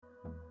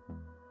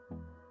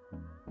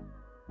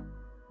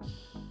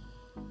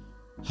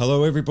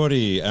Hello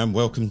everybody and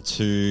welcome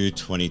to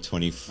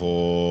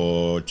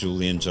 2024.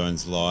 Julian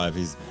Jones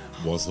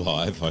was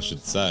live, I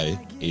should say,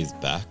 is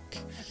back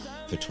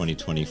for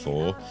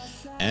 2024.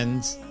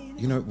 And,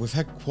 you know, we've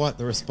had quite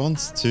the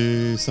response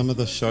to some of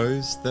the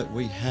shows that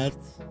we had.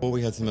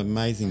 We had some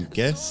amazing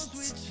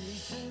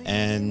guests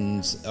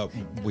and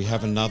we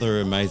have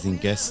another amazing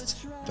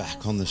guest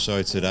back on the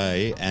show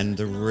today. And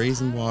the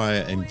reason why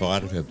I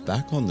invited her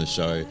back on the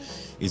show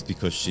is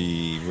because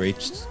she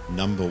reached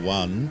number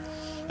one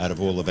out of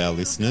all of our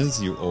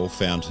listeners. You all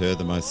found her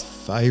the most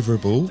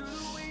favourable.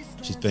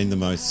 She's been the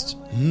most,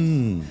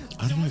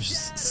 I don't know,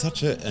 she's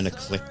such an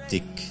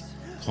eclectic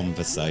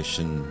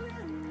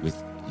conversation with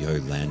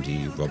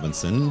Yolande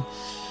Robertson.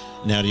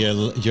 Now,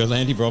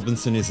 Yolande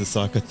Robertson is a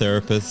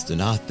psychotherapist, an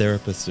art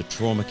therapist, a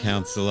trauma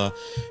counsellor.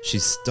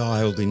 She's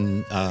styled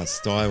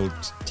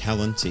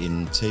talent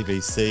in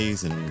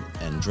TVCs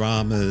and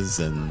dramas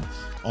and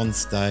on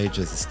stage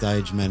as a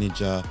stage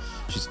manager.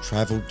 She's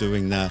travelled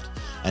doing that,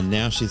 and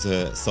now she's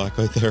a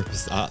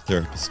psychotherapist, art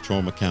therapist,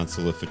 trauma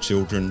counsellor for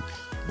children.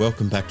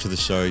 Welcome back to the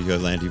show,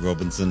 Yolande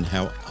Robertson.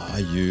 How are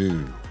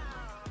you?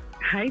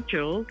 Hey,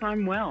 Jules.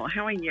 I'm well.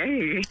 How are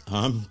you?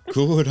 I'm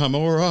good. I'm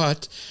all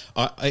right.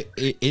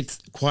 It's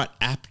quite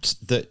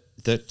apt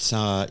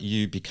that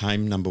you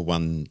became number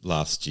one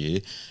last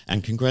year,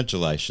 and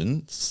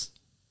congratulations.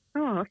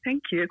 Oh,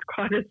 thank you. It's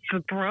quite a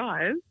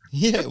surprise.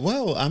 Yeah,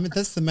 well, I mean,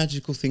 that's the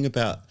magical thing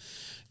about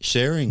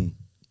sharing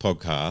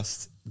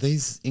podcasts.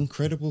 These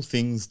incredible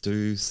things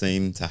do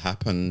seem to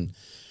happen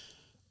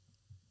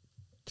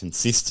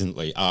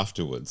consistently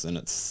afterwards, and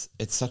it's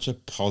such a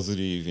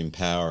positive,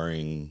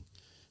 empowering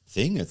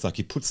thing. It's like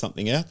you put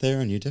something out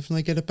there and you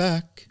definitely get it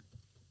back.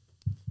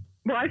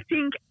 Well, I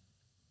think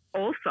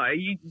also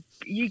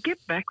you get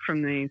back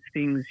from these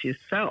things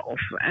yourself.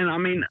 And I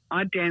mean,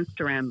 I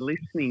danced around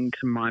listening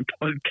to my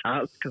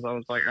podcast because I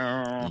was like,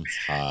 It's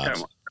hard.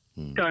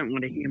 Don't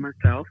want to hear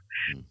myself.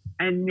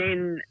 And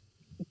then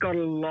got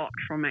a lot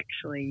from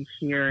actually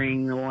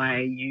hearing the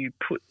way you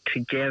put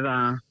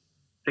together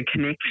the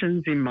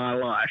connections in my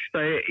life. So,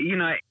 you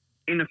know,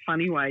 in a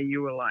funny way,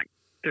 you were like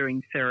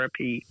doing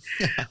therapy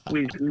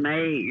with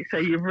me. So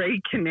you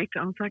reconnect.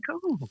 I was like,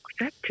 oh,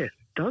 that just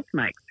does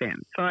make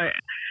sense. So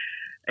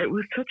it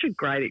was such a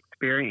great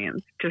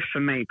experience just for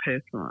me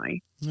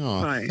personally.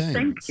 Oh, so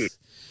thank you.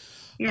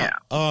 Yeah.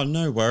 Oh,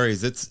 no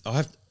worries.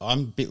 I'm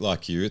a bit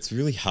like you. It's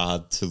really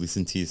hard to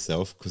listen to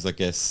yourself because I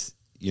guess,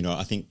 you know,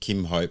 I think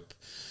Kim Hope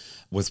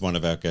was one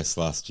of our guests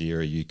last year,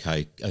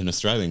 an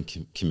Australian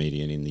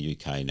comedian in the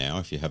UK now.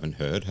 If you haven't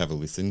heard, have a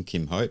listen.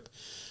 Kim Hope,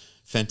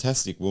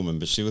 fantastic woman,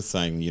 but she was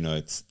saying, you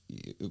know,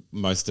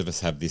 most of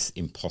us have this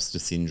imposter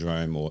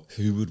syndrome, or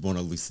who would want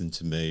to listen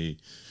to me?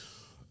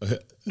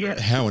 Yeah.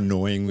 How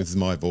annoying was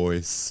my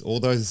voice? All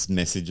those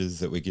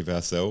messages that we give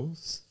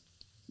ourselves.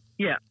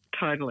 Yeah,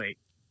 totally.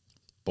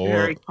 Or,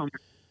 very common.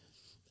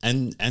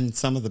 And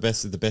some of the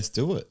best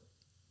do it.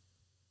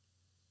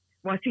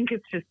 Well, I think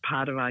it's just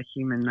part of our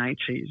human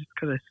nature. You just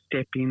got to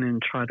step in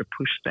and try to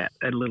push that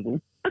a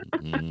little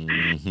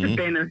to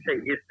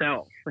benefit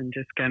yourself and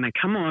just going to,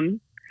 come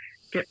on,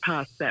 get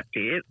past that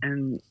bit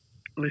and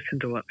listen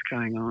to what's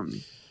going on.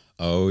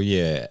 Oh,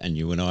 yeah. And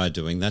you and I are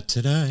doing that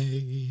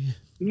today.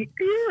 Yeah.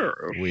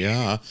 We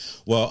are.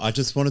 Well, I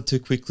just wanted to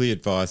quickly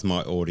advise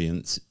my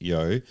audience,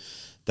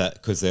 that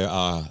because there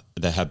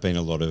have been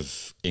a lot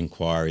of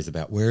inquiries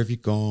about where have you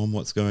gone,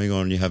 what's going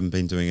on, you haven't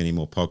been doing any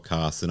more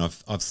podcasts, and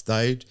I've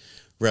stayed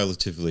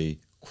relatively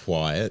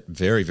quiet,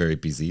 very, very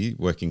busy,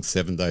 working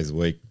 7 days a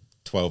week,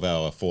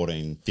 12-hour,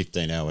 14,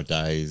 15-hour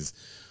days,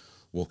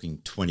 walking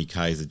 20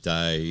 Ks a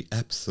day,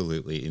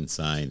 absolutely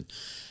insane.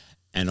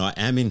 And I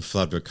am in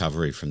flood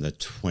recovery from the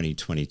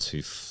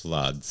 2022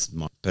 floods.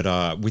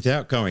 But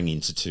without going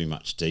into too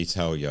much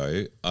detail,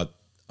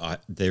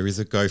 there is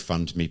a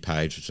GoFundMe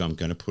page, which I'm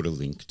going to put a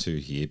link to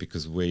here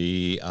because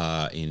we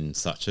are in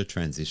such a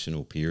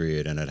transitional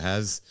period and it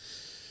has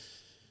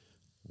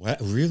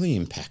really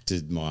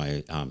impacted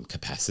my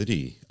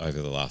capacity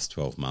over the last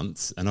 12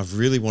 months. And I've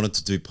really wanted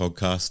to do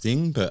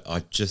podcasting, but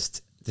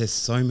there's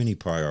so many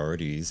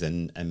priorities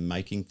and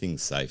making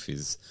things safe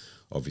is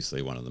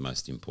obviously one of the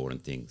most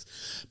important things.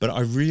 But I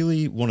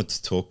really wanted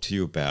to talk to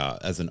you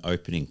about, as an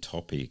opening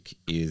topic,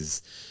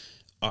 is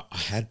I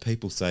had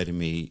people say to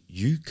me,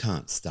 you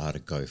can't start a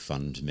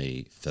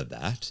GoFundMe for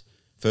that.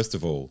 First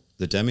of all,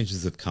 the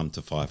damages have come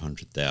to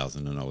 $500,000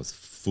 and I was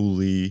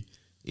fully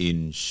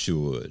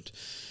insured.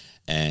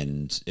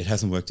 And it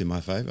hasn't worked in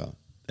my favour.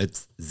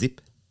 It's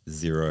zip,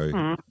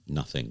 zero,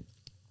 nothing.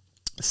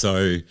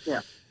 So,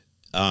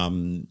 you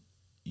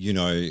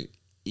know,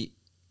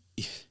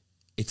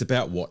 it's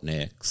about what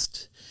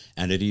next.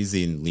 And it is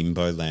in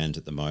limbo land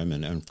at the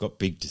moment. And I've got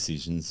big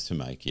decisions to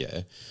make,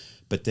 yeah.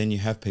 But then you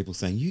have people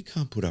saying, you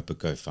can't put up a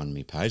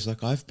GoFundMe page.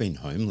 Like, I've been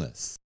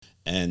homeless.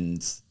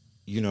 And,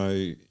 you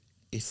know,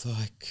 it's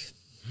like,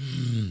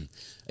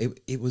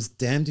 it was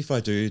damned if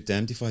I do,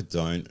 damned if I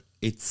don't.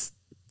 It's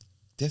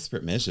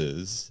desperate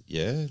measures,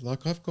 yeah.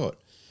 Like, I've got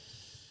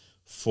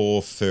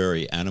 4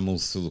 furry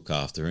animals to look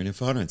after, and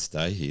if I don't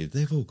stay here,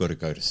 they've all got to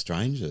go to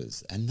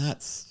strangers, and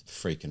that's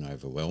freaking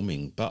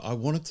overwhelming. But I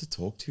wanted to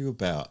talk to you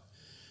about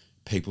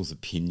people's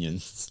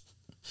opinions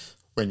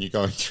when you're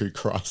going through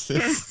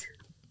crisis.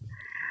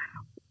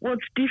 Well,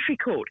 it's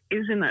difficult,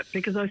 isn't it?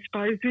 Because I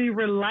suppose we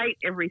relate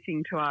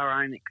everything to our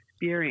own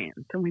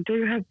experience, and we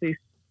do have this,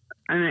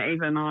 and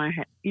even I,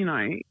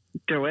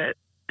 do it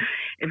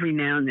every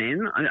now and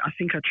then. I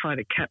think I try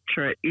to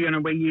capture it,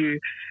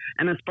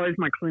 and I suppose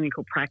my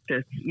clinical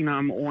practice,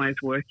 I'm always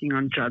working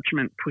on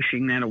judgment,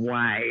 pushing that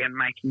away and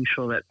making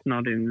sure that's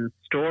not in the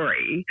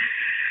story.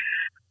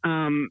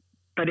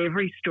 But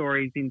every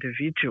story is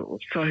individual.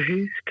 So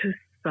who's to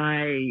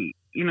say,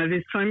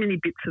 there's so many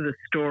bits of the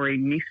story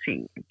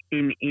missing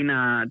in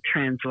a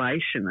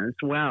translation as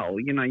well.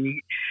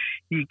 You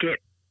get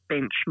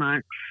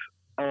benchmarks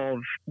of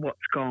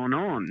what's gone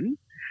on,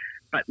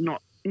 but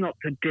not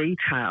the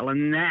detail,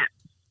 and that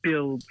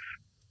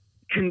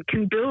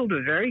can build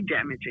a very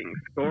damaging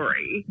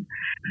story.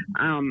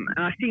 And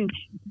I think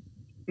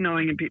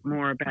knowing a bit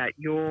more about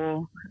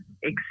your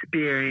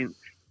experience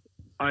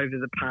over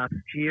the past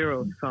year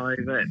or so,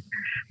 that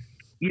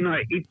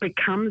it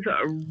becomes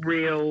a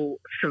real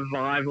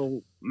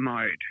survival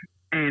mode,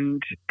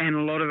 and a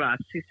lot of our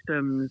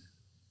systems,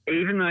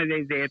 even though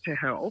they're there to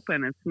help,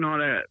 and it's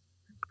not a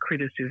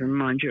criticism,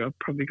 mind you, I've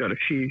probably got a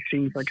few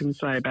things I can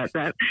say about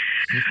that,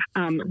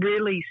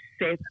 really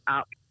set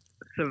up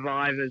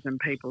survivors and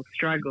people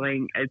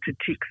struggling. It's a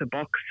tick the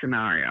box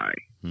scenario.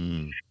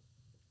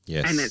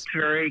 Yes. And it's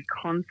very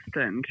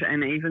constant,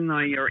 and even though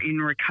you're in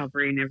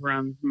recovery and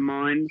everyone's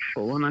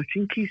mindful, and I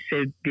think you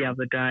said the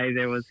other day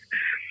there's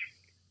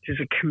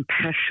a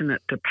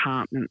compassionate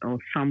department or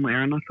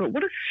somewhere, and I thought,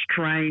 what a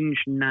strange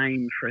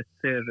name for a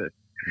service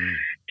to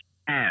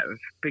have,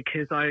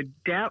 because I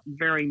doubt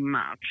very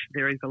much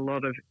there is a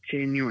lot of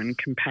genuine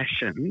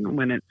compassion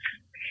when it's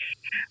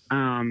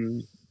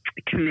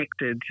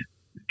connected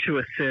to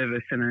a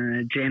service and an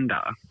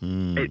agenda.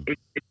 It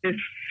just,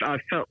 I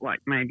felt like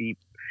maybe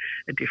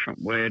a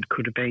different word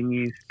could have been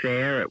used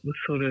there. It was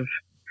sort of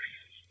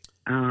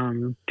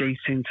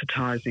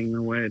desensitising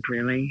the word,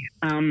 really.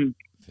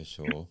 For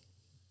sure.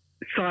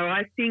 So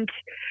I think,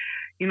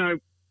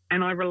 and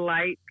I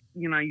relate,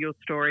 your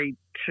story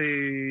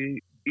to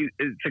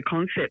the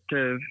concept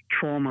of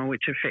trauma,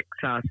 which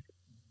affects us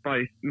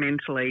both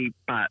mentally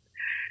but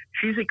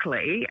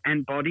physically,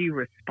 and body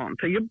response.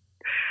 So you're,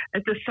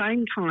 at the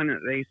same time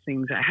that these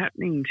things are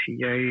happening to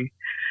you,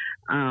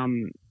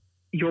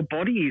 your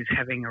body is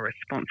having a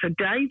response. So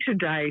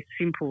day-to-day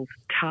simple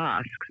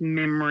tasks,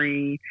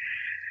 memory,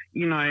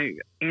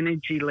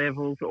 energy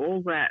levels,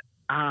 all that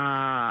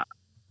are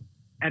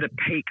at a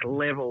peak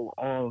level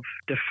of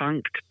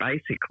defunct,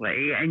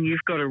 basically, and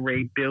you've got to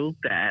rebuild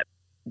that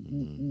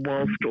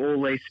whilst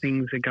all these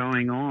things are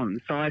going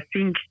on. So I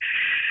think,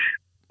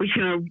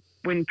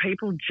 when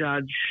people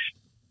judge,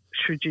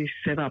 should you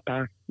set up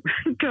a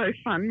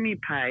GoFundMe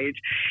page,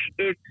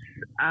 it's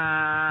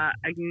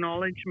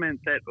acknowledgement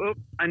that,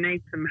 I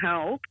need some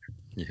help.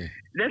 Yeah.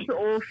 That's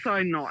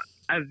also not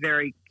a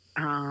very,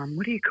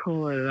 what do you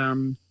call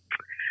it,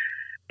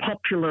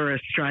 popular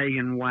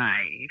Australian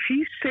way. If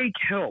you seek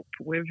help,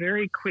 we're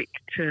very quick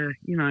to,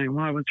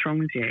 why, what's wrong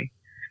with you?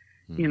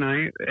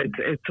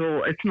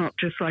 It's not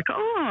just like,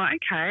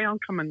 okay, I'll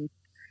come and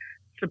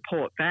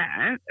support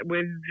that.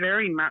 We're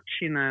very much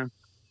in a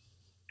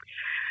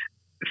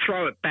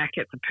throw it back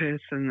at the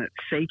person that's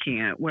seeking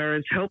it,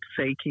 whereas help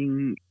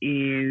seeking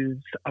is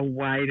a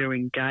way to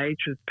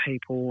engage with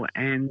people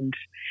and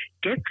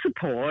get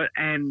support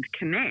and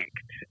connect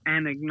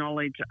and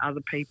acknowledge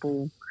other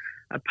people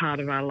are part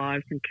of our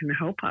lives and can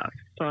help us.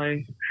 So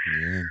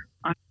yeah.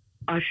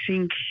 I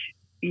think,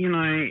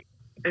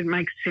 it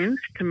makes sense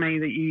to me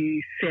that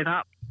you set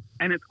up,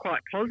 and it's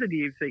quite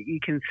positive that you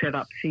can set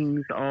up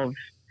things of,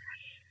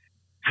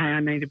 hey, I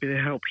need a bit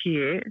of help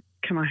here.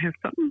 Can I have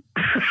something?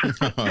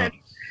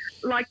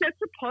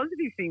 That's a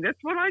positive thing. That's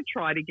what I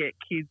try to get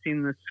kids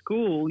in the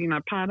school.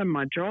 Part of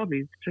my job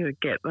is to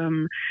get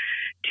them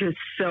to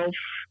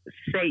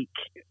self-seek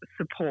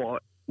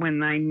support when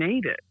they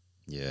need it.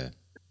 Yeah.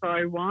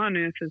 So why on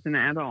earth as an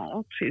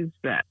adult is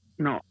that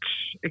not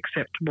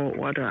acceptable?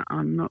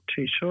 I'm not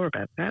too sure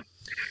about that.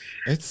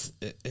 It's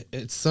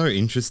so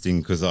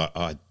interesting because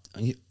I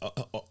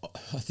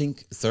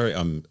think, sorry,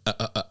 I'm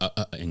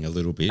a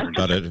little bit,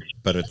 but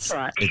it's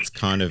right. It's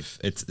kind of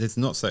it's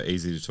not so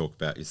easy to talk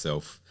about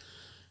yourself.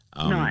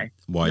 No,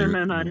 not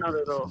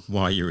at all.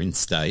 Why you're in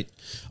state.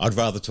 I'd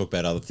rather talk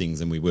about other things,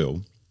 and we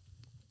will.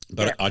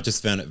 But yeah. I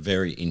just found it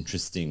very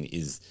interesting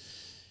is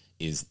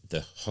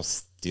the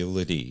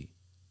hostility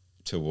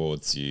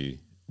towards you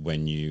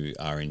when you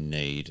are in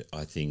need.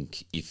 I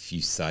think if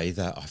you say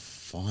that,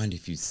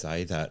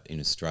 in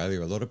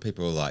Australia, a lot of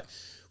people are like,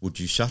 would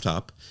you shut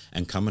up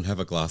and come and have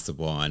a glass of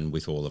wine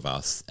with all of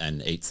us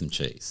and eat some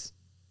cheese?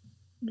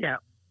 Yeah.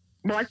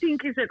 Well, I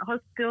think, is it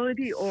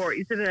hostility or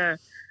is it a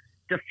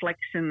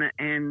deflection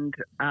and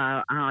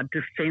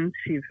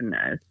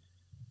defensiveness?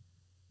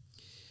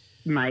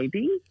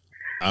 Maybe.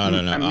 I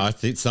don't know. I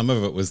think some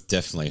of it was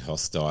definitely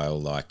hostile.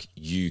 Like,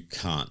 you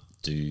can't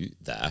do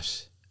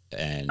that.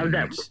 And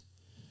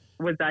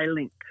were they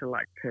linked to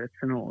like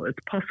personal? It's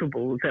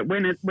possible that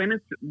when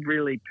it's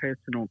really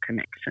personal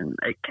connection,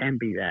 it can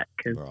be that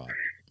because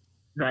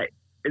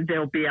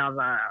there'll be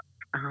other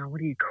what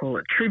do you call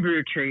it,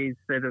 tributaries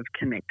that have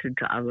connected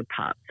to other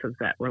parts of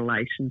that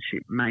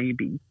relationship,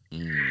 maybe,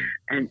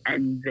 and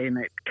then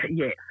it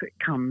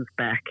comes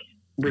back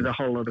with a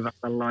whole lot of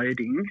other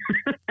loading.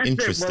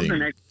 Interesting. It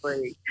wasn't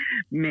actually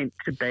meant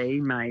to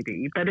be,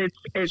 maybe, but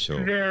it's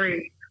sure.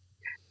 very.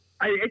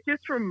 It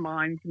just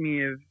reminds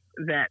me of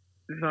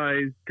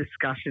those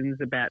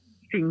discussions about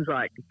things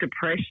like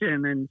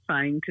depression and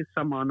saying to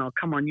someone, "Oh,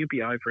 come on, you'll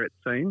be over it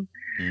soon."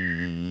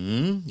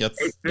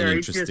 That's an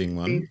interesting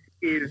one.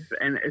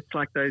 And it's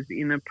like those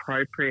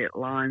inappropriate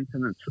lines,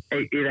 and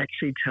it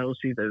actually tells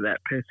you that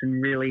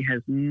person really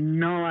has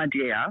no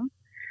idea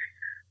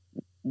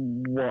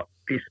what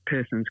this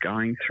person's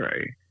going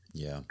through.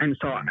 Yeah. And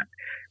so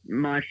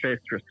my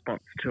first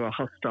response to a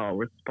hostile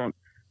response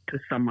to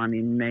someone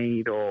in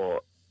need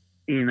or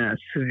in a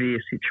severe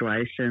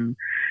situation,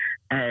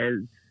 as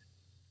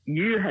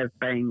you have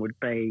been, would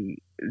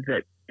be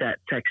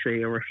that's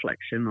actually a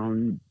reflection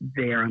on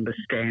their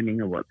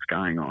understanding of what's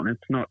going on.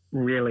 It's not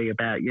really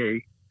about you.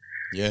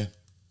 Yeah.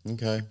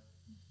 Okay.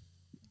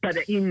 But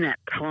in that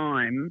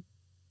time,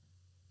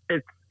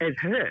 it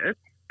hurts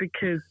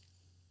because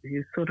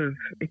you sort of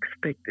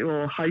expect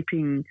or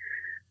hoping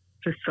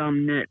for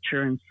some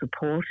nurture and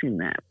support in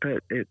that,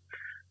 but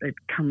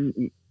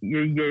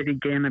you're yet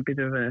again a bit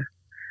of a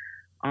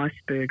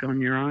iceberg on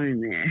your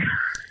own there.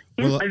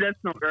 Well,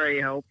 that's not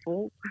very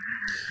helpful.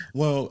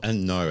 Well,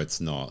 and no,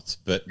 it's not.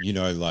 But,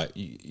 like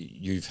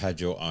you've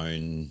had your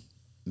own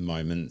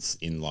moments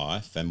in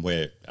life, and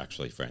we're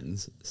actually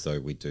friends, so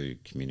we do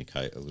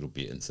communicate a little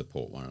bit and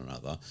support one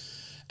another.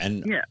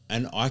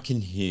 And I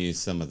can hear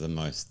some of the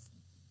most,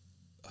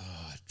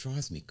 it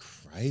drives me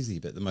crazy,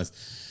 but the most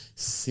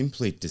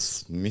simply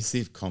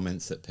dismissive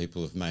comments that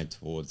people have made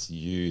towards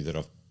you that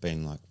I've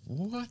been like,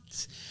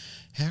 what?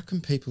 How can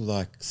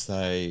people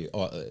say,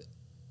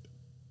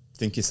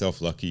 think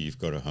yourself lucky you've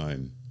got a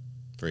home,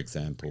 for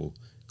example,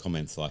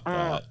 comments like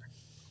that.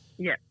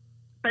 Yeah.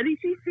 But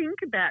if you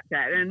think about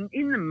that, and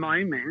in the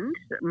moment,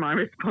 my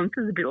response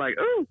is a bit like,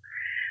 oh,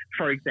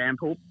 for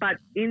example, but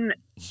in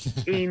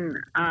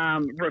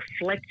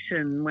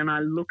reflection, when I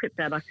look at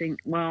that, I think,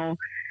 well,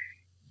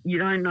 you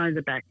don't know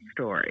the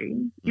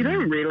backstory. You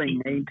don't really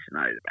need to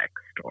know the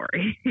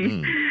backstory.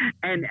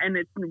 And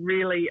it's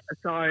really,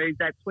 so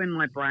that's when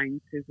my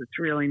brain says it's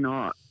really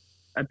not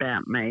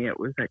about me. It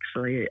was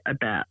actually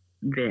about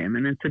them,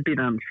 and it's a bit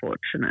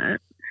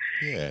unfortunate.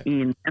 Yeah.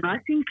 And I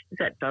think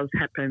that does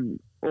happen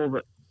all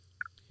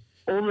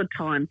the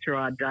time through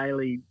our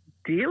daily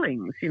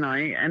dealings,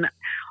 and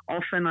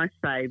often I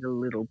say the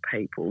little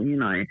people,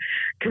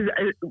 because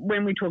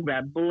when we talk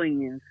about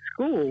bullying in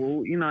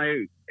school,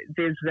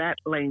 there's that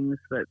lens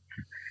that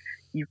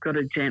you've got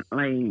to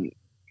gently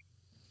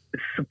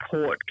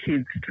support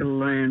kids to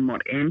learn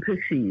what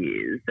empathy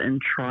is and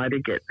try to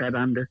get that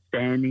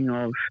understanding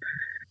of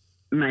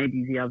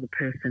maybe the other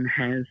person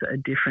has a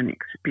different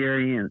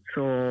experience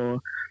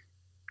or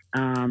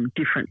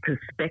different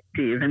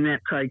perspective, and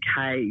that's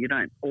okay. You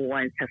don't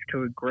always have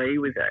to agree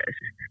with it.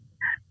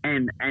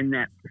 And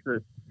that's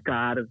the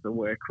start of the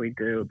work we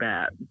do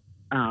about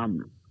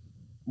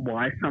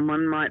why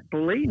someone might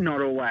bully.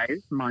 Not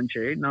always, mind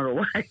you, not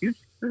always.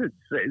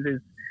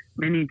 There's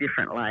many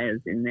different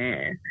layers in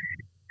there.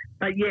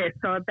 But, yeah,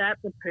 so about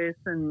the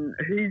person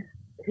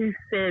who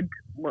said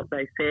what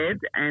they said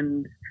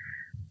and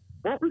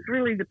what was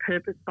really the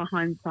purpose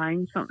behind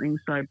saying something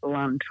so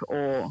blunt,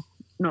 or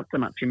not so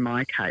much in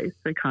my case,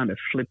 they're kind of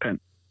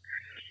flippant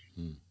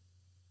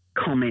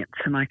comments,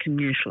 and I can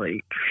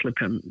usually flip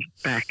them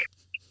back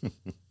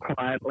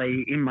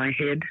quietly in my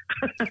head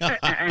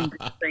and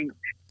think,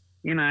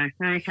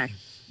 okay,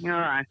 all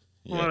right,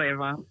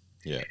 whatever.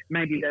 Yeah.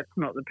 Maybe that's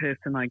not the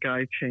person I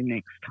go to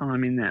next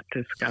time in that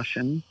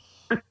discussion.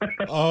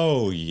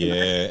 Oh,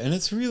 yeah. And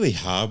it's really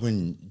hard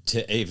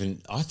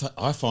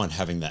I find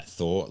having that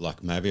thought,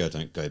 like maybe I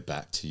don't go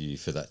back to you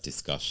for that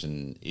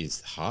discussion, is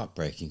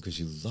heartbreaking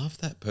because you love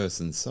that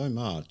person so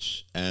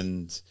much.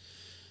 And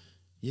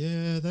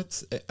yeah,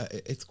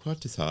 it's quite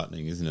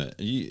disheartening, isn't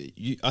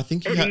it? I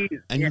think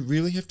you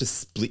really have to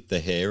split the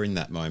hair in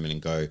that moment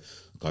and go,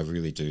 I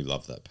really do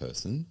love that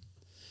person.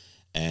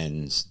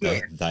 And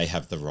they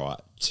have the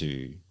right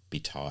to be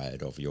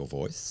tired of your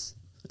voice.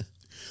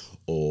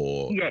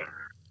 Or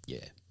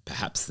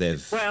perhaps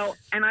they've... Well,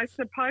 and I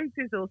suppose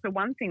there's also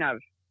one thing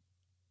I've,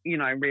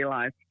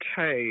 realised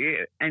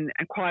too, and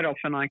quite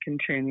often I can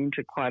turn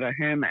into quite a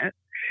hermit,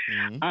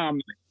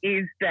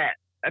 is that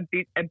a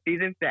bit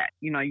of that,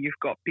 you've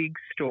got big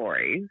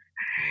stories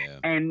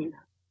and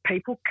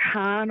people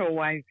can't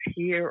always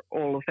hear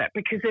all of that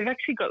because they've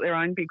actually got their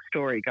own big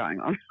story going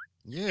on.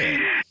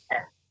 Yeah.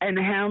 And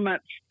how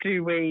much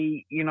do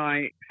we,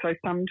 so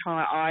sometimes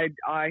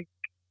I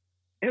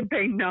have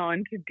been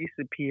known to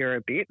disappear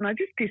a bit, and I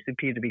just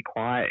disappear to be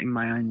quiet in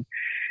my own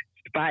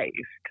space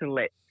to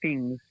let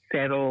things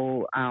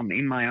settle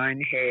in my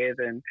own head,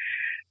 and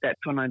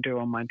that's when I do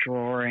all my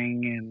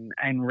drawing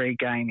and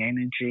regain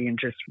energy and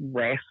just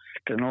rest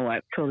and all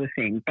that sort of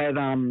thing. But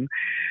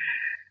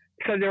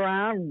so there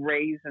are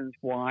reasons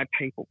why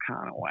people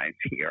can't always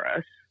hear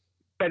us,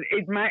 but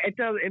it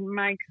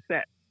makes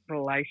that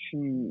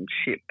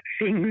relationship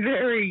thing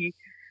very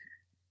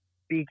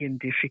big and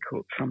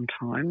difficult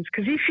sometimes,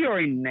 because if you're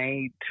in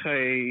need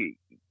too,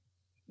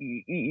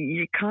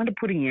 you're kind of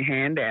putting your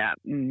hand out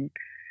and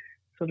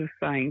sort of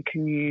saying,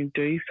 can you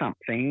do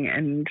something?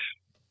 And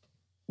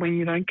when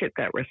you don't get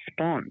that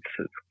response,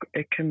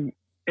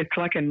 it's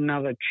like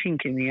another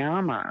chink in the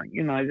armour,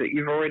 you know, that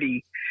you've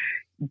already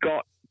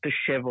got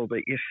dishevelled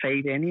at your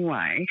feet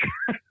anyway,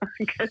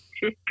 because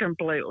you're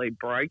completely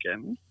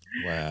broken.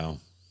 Wow.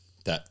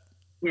 That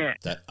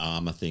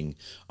armour thing.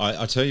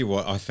 I tell you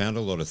what, I found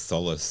a lot of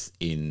solace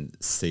in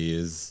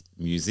Sia's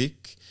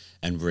music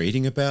and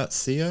reading about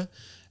Sia.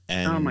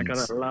 And oh my God,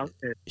 I love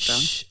it.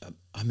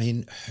 I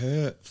mean,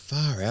 her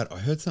far out. I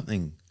heard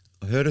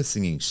her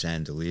singing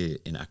Chandelier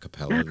in a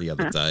cappella the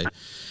other day,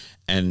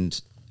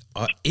 and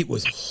it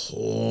was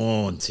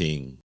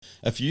haunting.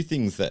 A few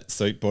things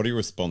so body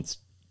response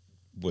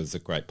was a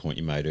great point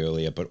you made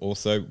earlier, but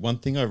also one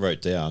thing I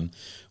wrote down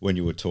when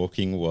you were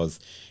talking was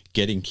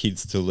getting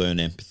kids to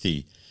learn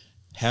empathy.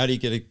 How do you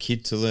get a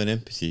kid to learn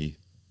empathy?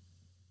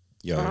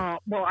 Well,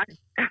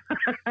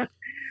 I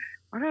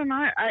don't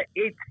know.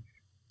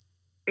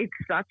 It's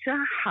such a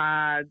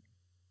hard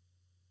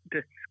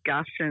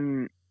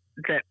discussion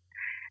that,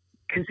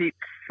 because it's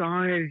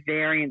so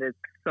variant,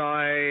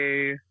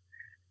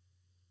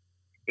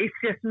 it's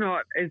just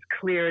not as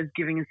clear as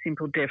giving a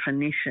simple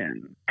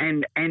definition,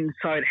 and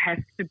so it has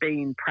to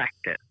be in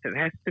practice. It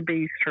has to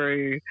be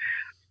through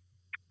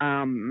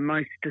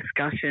most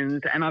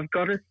discussions, and I've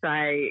got to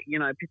say, you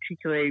know,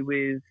 particularly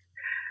with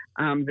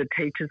the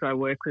teachers I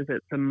work with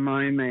at the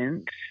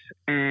moment,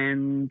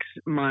 and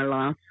my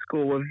last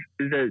school,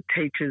 the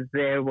teachers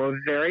there were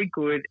very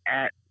good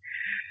at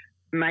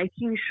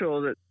making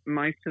sure that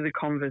most of the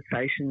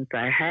conversations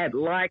they had,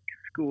 like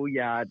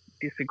schoolyard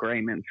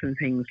disagreements and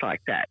things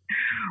like that,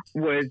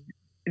 were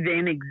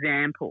then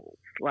examples,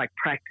 like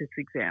practice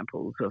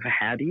examples of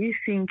how do you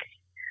think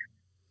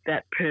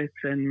that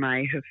person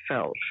may have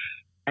felt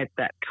at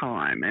that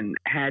time, and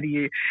how do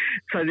you,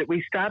 so that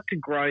we start to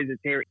grow that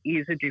there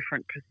is a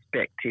different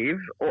perspective,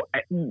 or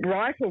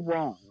right or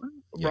wrong,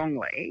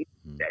 wrongly.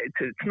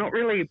 It's not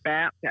really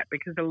about that,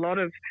 because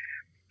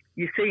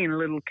you see in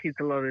little kids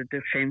a lot of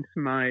defence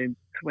modes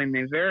when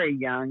they're very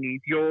young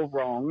is you're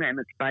wrong, and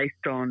it's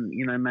based on,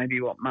 you know,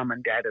 maybe what mum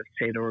and dad have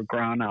said or a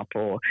grown up,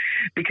 or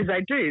because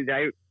they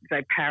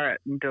parrot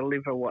and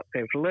deliver what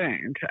they've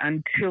learned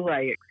until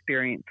they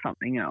experience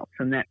something else,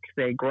 and that's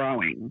their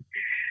growing.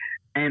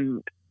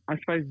 And I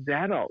suppose as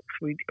adults,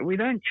 we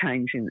don't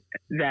change in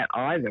that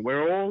either.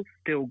 We're all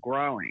still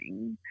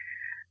growing,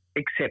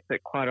 except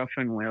that quite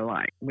often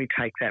we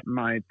take that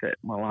mode that,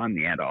 well, I'm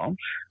the adult,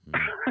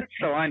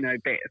 so I know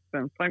best.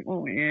 And it's like,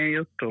 well, yeah,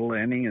 you're still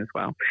learning as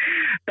well.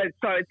 But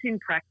so it's in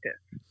practice,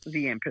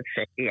 the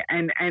empathy.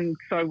 And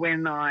so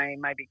when I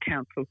maybe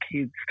counsel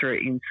kids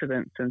through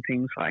incidents and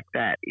things like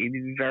that, it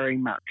is very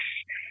much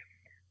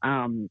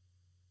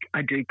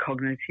I do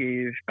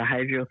cognitive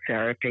behavioural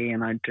therapy,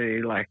 and I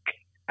do like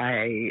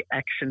a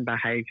action,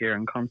 behaviour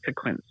and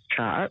consequence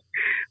chart,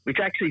 which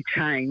actually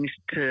changed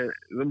to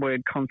the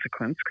word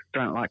consequence, because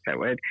I don't like that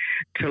word,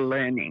 to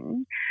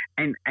learning.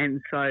 And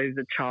so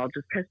the child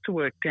just has to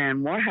work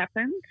down what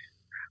happened,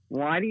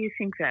 why do you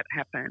think that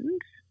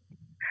happened,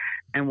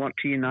 and what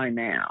do you know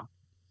now?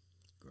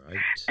 Right.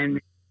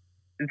 And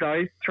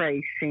those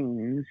three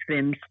things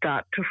then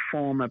start to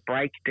form a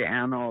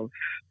breakdown of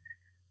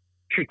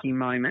tricky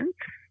moments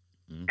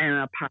and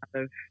are part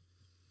of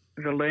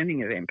the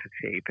learning of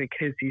empathy,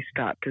 because you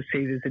start to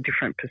see there's a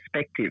different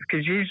perspective.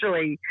 Because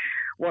usually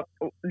what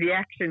the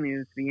action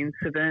is, the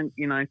incident,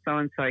 you know,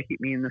 so-and-so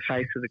hit me in the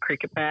face with a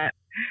cricket bat.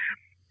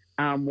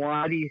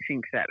 Why do you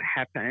think that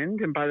happened?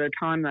 And by the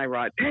time they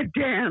write that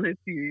down, it's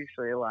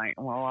usually like,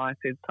 well, I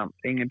said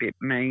something a bit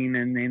mean,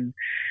 and then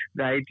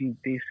they did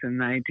this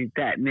and they did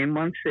that. And then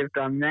once they've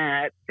done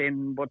that,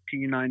 then what do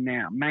you know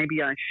now?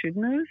 Maybe I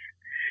shouldn't have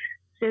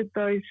said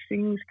those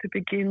things to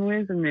begin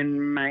with, and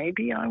then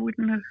maybe I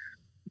wouldn't have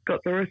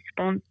got the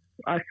response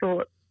I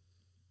thought,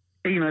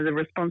 you know, the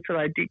response that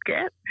I did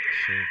get.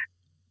 Sure.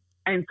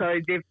 And so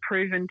they've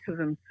proven to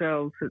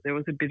themselves that there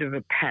was a bit of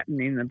a pattern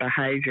in the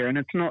behaviour, and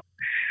it's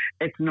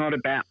not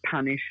about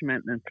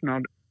punishment, and it's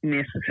not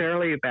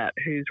necessarily about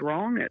who's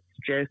wrong. It's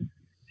just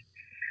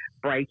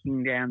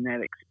breaking down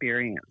that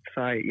experience.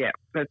 So, yeah,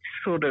 that's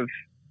sort of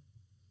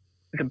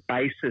the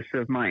basis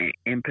of my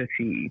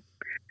empathy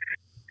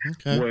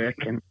work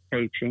and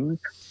teachings.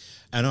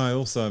 And I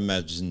also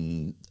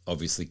imagine,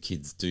 obviously,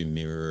 kids do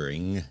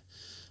mirroring.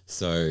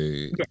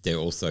 So they're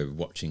also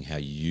watching how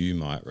you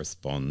might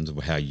respond,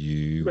 how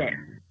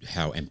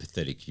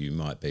empathetic you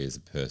might be as a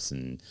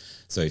person.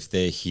 So if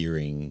they're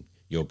hearing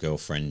your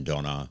girlfriend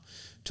Donna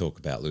talk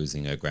about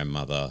losing her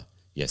grandmother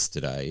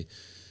yesterday,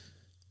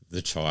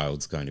 the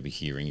child's going to be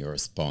hearing your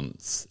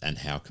response and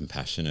how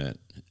compassionate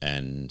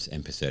and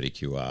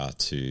empathetic you are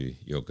to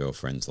your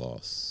girlfriend's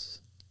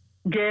loss.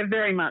 Yeah,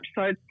 very much.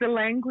 So it's the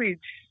language,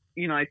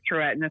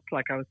 throughout, and it's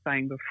like I was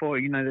saying before,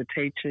 the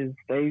teachers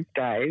these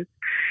days,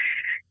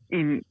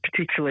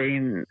 particularly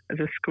in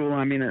the school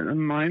I'm in at the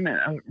moment,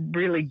 are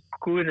really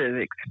good at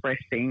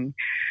expressing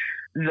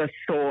the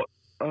thought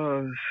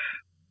of,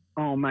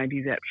 oh,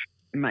 maybe that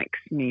makes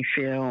me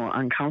feel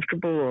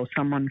uncomfortable or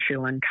someone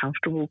feel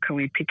uncomfortable. Can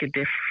we pick a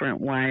different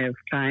way of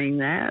saying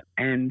that?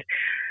 And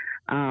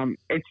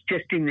it's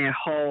just in their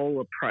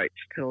whole approach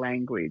to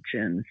language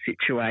and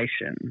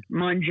situation.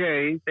 Mind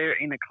you, they're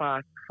in a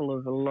class full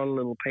of a lot of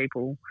little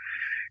people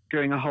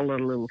doing a whole lot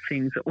of little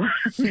things at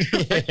once.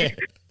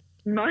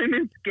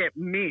 Moments get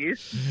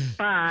missed,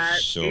 but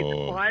it's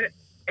quite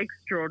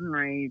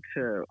extraordinary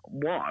to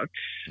watch.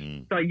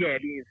 So, yeah,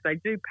 it is. They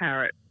do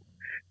parrot.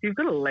 You've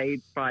got to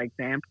lead by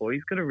example.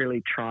 You've got to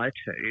really try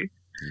to.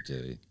 You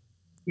do.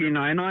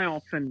 And I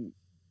often,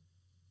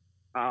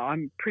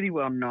 I'm pretty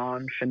well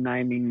known for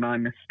naming my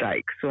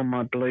mistakes or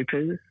my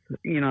bloopers,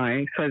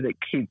 so that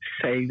kids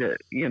see that,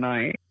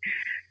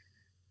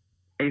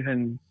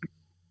 even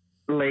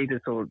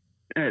leaders or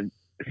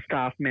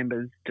staff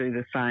members do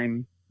the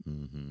same.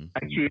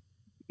 Mm-hmm.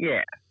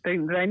 Yeah, they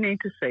need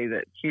to see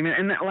that human.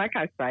 And like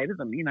I say to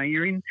them,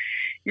 you're in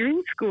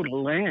school to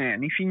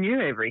learn. If you knew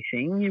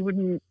everything, you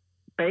wouldn't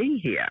be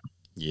here.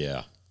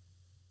 Yeah.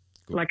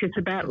 Good. Like, it's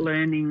about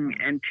learning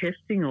and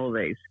testing all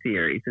these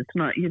theories. It's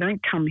not, you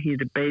don't come here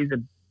to be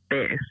the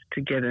best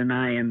to get an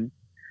A and,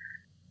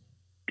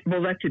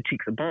 well, that's a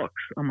tick the box.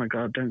 Oh my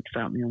God, don't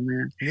start me on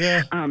that.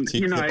 Yeah.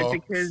 Tick the box.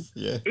 Because,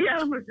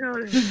 oh my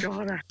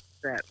God, I hate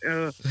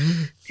that.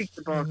 Tick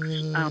the box.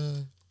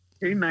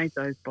 Who made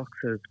those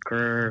boxes?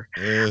 Grr.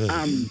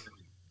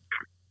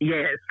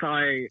 Yeah,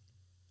 so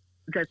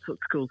that's what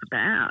school's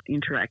about,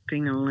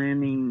 interacting and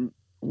learning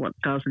what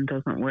does and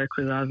doesn't work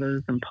with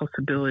others and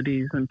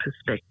possibilities and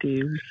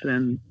perspectives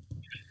and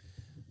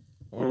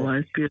all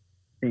those beautiful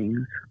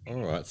things.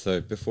 All right,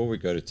 so before we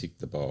go to tick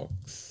the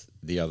box,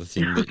 the other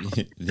thing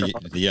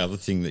that the other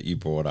thing that you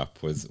brought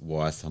up was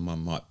why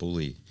someone might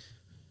bully.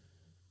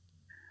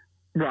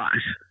 Right.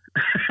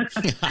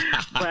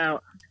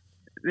 Well,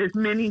 there's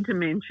many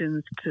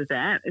dimensions to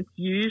that. It's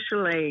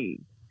usually,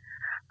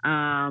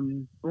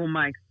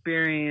 my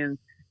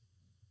experience,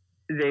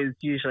 there's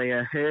usually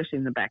a hurt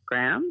in the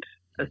background,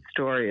 a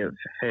story of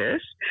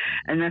hurt,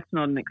 and that's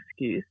not an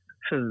excuse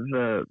for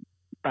the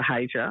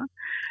behaviour.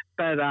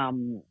 But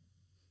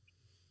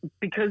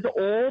because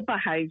all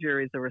behaviour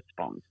is a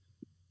response.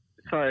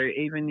 So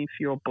even if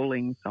you're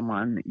bullying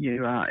someone,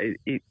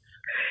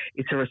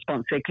 it's a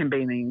response. There can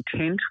be an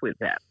intent with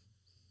that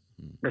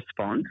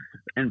response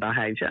and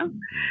behaviour.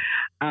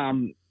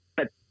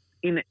 But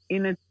in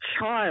a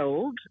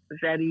child,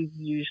 that is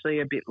usually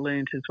a bit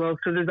learnt as well.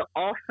 So there's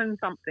often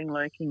something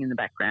lurking in the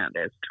background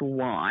as to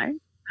why.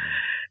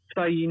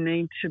 So you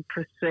need to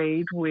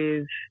proceed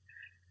with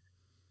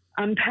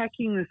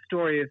unpacking the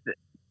story of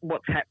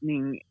what's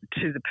happening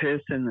to the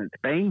person that's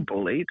being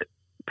bullied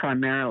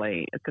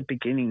primarily at the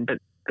beginning, but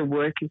the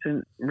work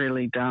isn't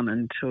really done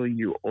until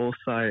you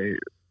also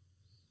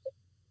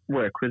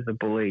work with the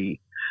bully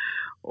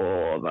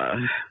or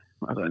the,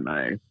 I don't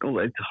know, all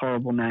those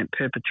horrible name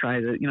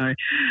perpetrator,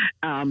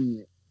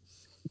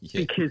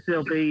 because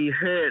there'll be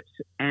hurt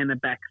and a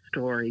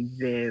backstory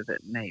there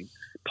that needs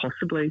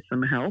possibly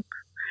some help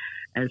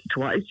as to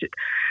why. It's just,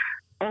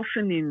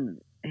 often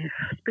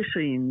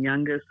especially in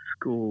younger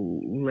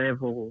school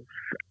levels,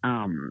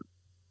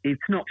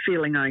 it's not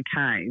feeling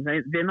okay.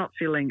 They're not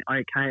feeling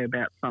okay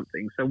about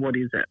something. So what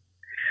is it?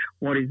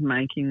 What is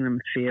making them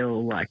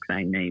feel like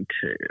they need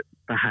to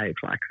behave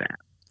like that?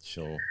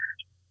 Sure.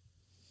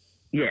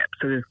 Yeah,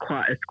 so it's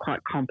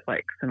quite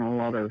complex and a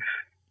lot of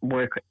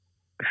work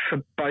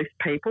for both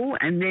people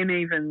and then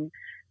even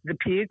the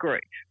peer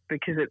group,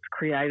 because it's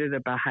created a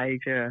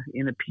behaviour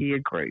in a peer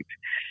group.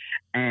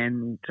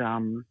 And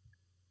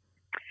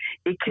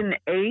it can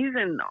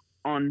even,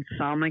 on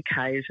some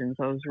occasions,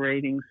 I was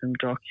reading some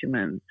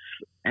documents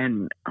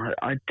and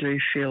I do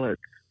feel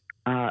it's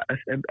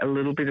a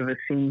little bit of a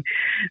thing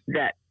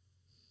that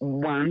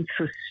once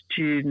a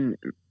student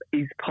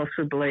is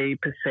possibly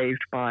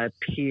perceived by a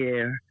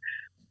peer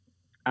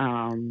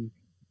and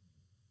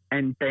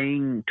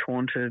being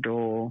taunted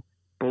or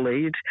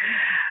bullied,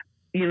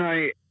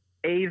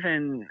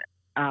 even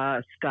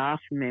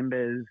staff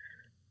members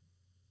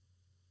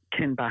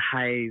can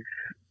behave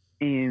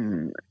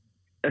in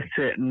a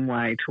certain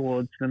way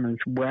towards them as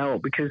well,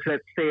 because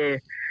that's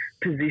their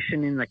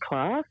position in the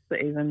class,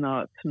 even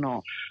though it's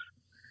not.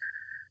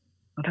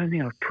 I don't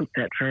think I've put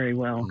that very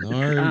well.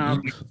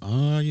 No,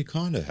 you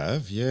kind of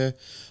have, yeah.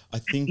 I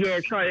think. Yeah,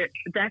 so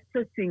that's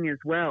the thing as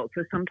well.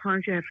 So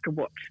sometimes you have to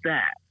watch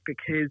that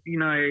because,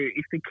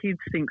 if the kids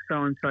think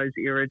so-and-so's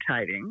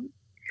irritating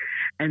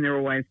and they're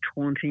always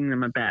taunting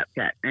them about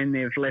that and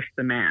they've left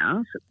them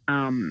out,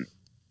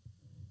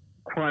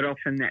 quite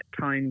often that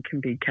tone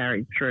can be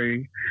carried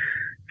through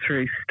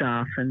through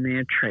staff and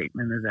their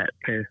treatment of that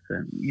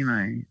person. You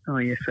know, oh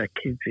yes, that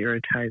kid's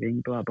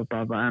irritating, blah blah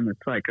blah blah, and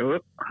it's like, oh,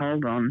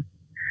 hold on.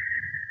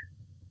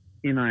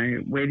 You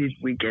know, where did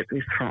we get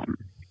this from?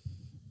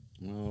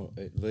 Well,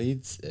 it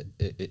leads.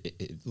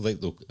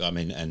 Look, I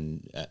mean,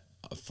 and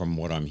from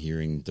what I'm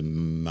hearing, the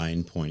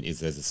main point is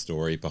there's a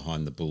story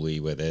behind the bully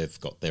where they've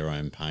got their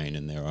own pain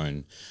and their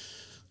own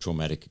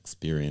traumatic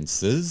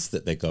experiences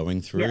that they're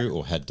going through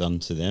or had done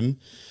to them.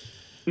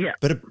 Yeah.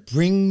 But it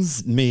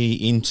brings me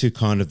into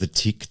kind of the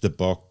tick the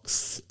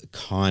box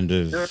kind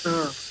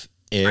of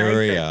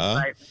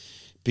area,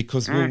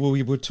 because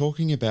we were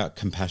talking about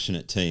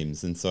compassionate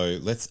teams, and so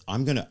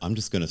I'm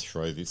just gonna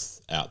throw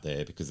this out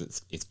there because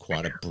it's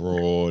quite a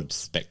broad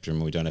spectrum.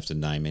 We don't have to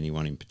name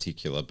anyone in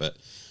particular, but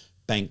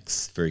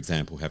banks, for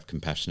example, have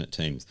compassionate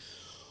teams.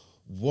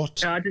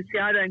 What? I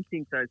don't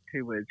think those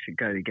two words should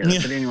go together.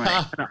 But anyway,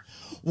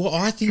 well,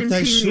 I think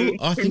they should.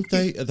 I think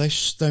they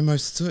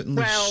most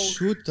certainly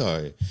should,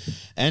 though.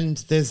 And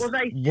there's but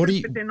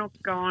they're not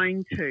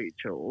going to,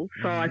 Jules.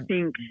 So I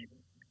think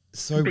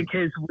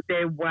because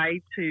their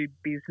way to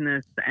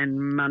business and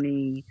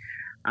money,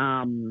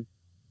 their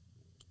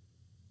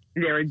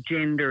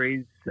agenda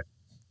is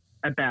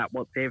about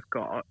what they've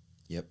got.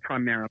 Yep.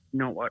 Primarily,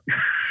 not what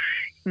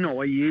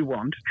you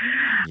want.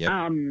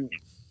 Yep.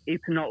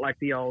 It's not like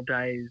the old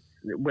days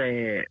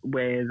where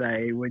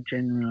they were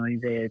generally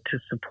there to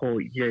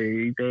support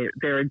you.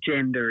 Their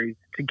agenda is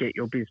to get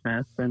your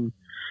business, and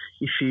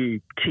if you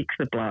tick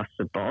the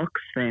blaster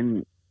box,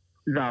 then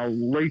they'll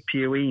loop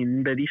you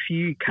in. But if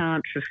you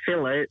can't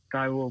fulfill it,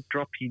 they will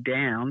drop you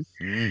down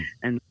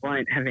and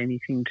won't have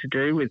anything to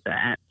do with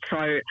that.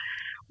 So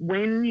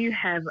when you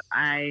have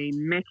a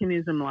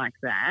mechanism like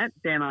that,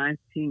 then I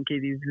think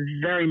it is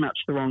very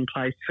much the wrong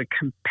place for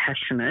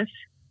compassionate,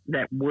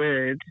 that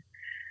word,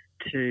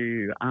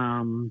 to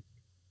I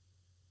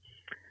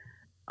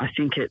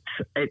think it's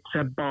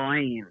a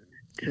buy-in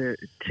to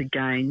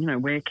gain, you know,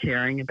 we're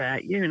caring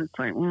about you, and it's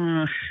like,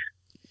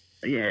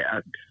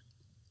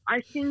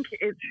 I think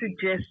it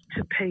suggests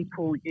to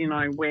people, you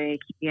know, we're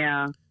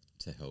here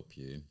to help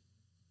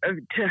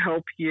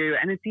you,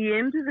 and at the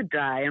end of the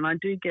day, and I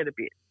do get a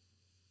bit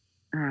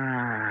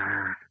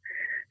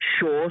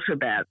short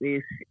about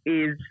this,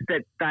 is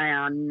that they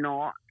are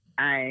not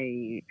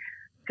a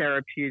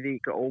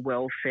therapeutic or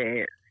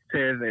welfare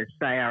service.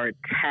 They are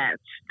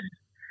attached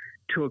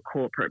to a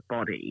corporate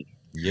body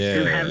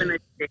who have an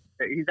agenda.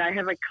 They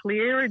have a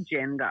clear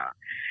agenda,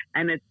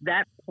 and at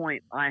that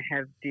point I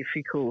have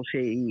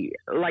difficulty.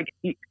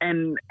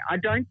 And I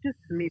don't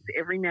dismiss,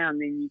 every now and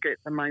then you get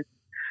the most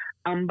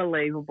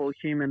unbelievable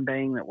human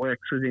being that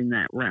works within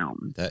that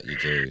realm. That you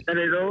do. But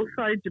it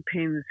also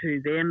depends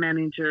who their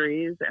manager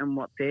is and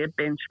what their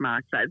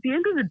benchmarks are. At the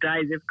end of the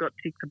day, they've got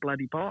to tick the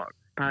bloody box.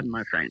 Pardon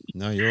my French.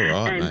 No, you're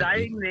right, and mate.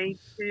 They need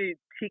to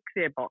tick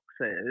their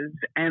boxes,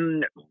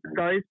 and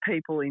those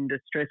people in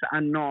distress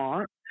are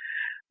not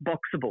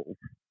boxable,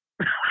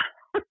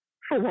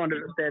 for want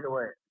of a better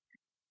word.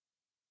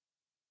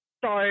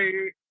 So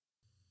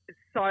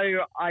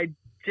I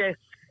just,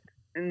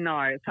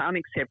 no, it's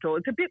unacceptable.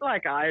 It's a bit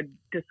like I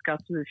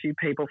discussed with a few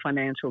people,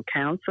 financial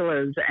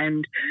counsellors,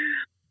 and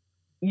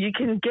you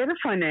can get a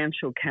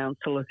financial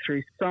counsellor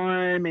through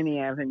so many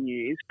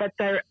avenues, but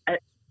they're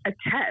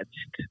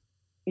attached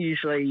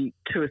usually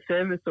to a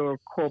service or a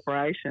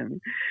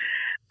corporation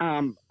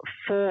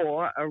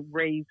for a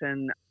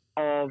reason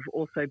of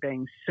also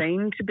being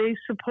seen to be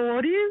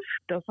supportive.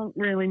 Doesn't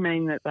really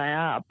mean that they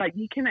are, but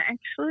you can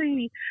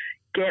actually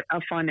get a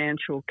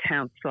financial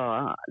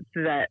counsellor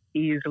that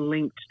is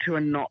linked to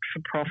a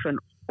not-for-profit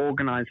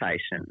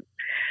organisation,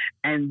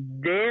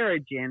 and their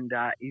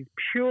agenda is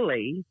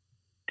purely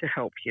to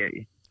help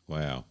you.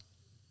 Wow.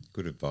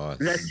 Good advice.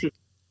 That's it.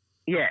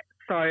 Yeah.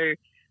 So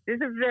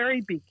there's a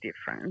very big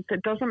difference.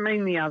 It doesn't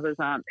mean the others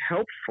aren't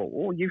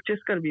helpful. You've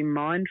just got to be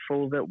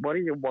mindful that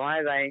why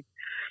are they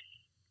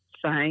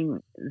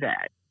saying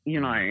that?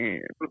 You know,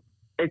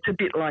 it's a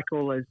bit like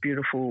all those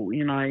beautiful,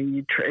 you know,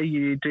 you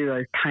do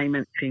those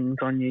payment things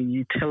on your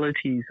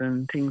utilities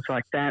and things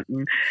like that,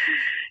 and,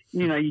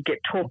 you know, you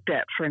get talked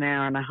at for an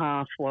hour and a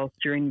half whilst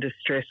you're in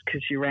distress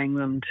because you rang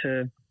them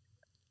to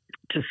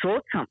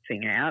sort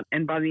something out,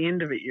 and by the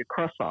end of it you're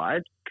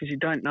cross-eyed because you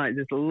don't know.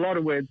 There's a lot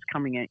of words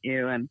coming at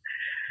you and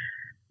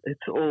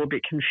it's all a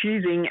bit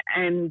confusing,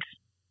 and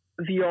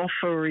the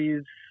offer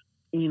is,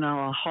 you know,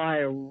 a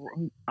higher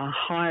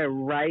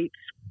rate,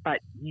 but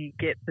you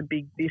get the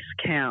big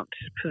discount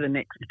for the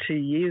next 2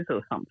 years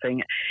or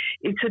something.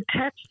 It's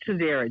attached to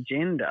their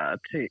agenda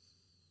to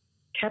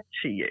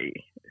capture you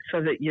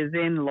so that you're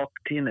then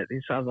locked in at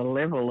this other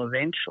level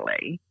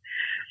eventually.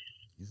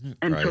 Isn't it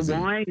and crazy? So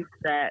why is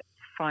that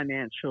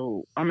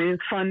financial? I mean,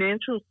 it's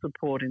financial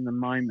support in the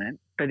moment,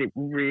 but it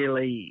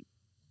really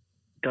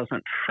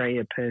doesn't free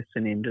a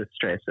person in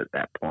distress at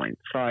that point.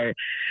 So,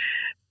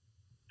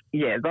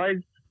 yeah,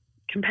 those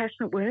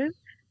compassionate words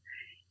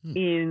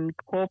in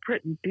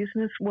corporate and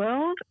business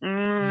world.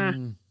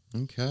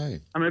 Okay.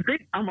 I'm a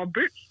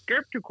bit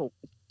skeptical.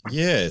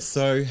 Yeah.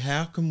 So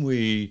how can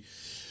we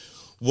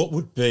What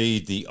would be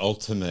the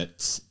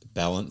ultimate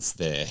balance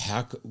there?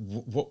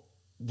 What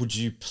would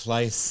you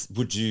place?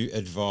 Would you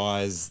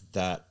advise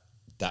that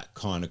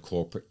kind of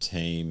corporate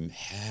team?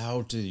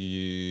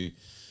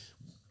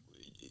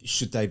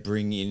 Should they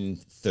bring in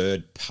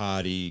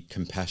third-party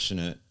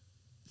compassionate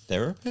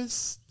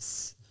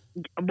therapists?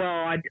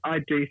 Well, I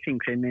do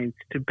think there needs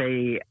to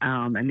be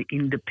an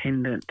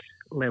independent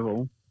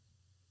level.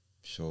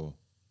 Sure.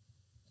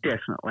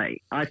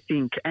 Definitely. I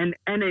think, and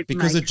it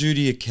because a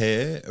duty of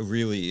care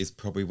really is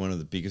probably one of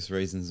the biggest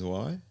reasons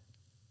why.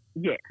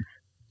 Yes,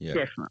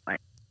 definitely.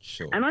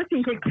 Sure. And I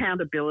think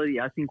accountability,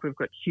 I think we've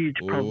got huge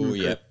problems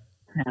with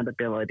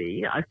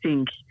accountability. I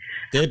think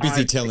they're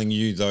busy telling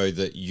you, though,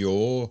 that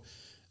you're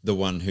the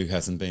one who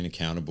hasn't been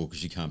accountable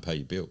because you can't pay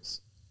your bills.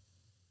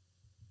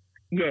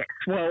 Yes,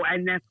 well,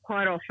 and that's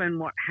quite often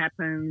what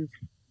happens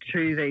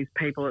to these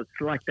people. It's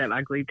like that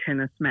ugly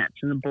tennis match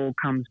and the ball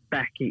comes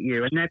back at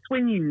you, and that's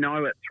when you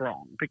know it's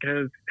wrong,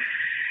 because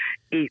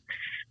it's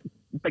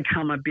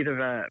become a bit of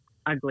a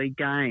ugly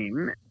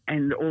game,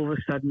 and all of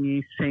a sudden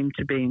you seem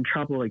to be in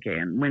trouble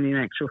again, when in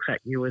actual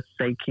fact you were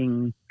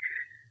seeking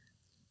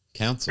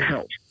counsel.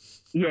 Help.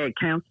 Yeah,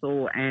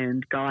 counsel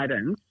and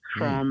guidance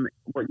from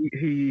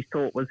who you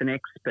thought was an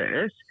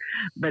expert,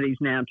 but he's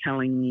now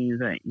telling you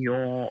that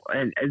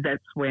and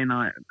that's when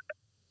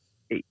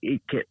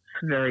it gets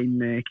very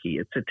murky.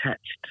 It's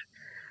attached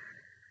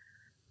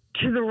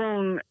to the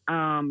wrong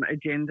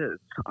agendas,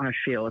 I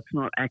feel. It's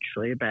not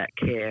actually about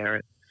care.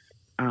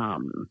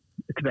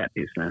 It's about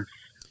business.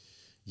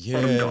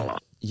 Yeah. Bottom dollar.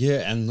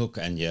 Yeah, and look,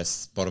 and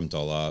yes, bottom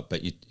dollar,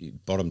 but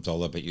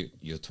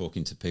you're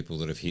talking to people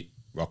that have hit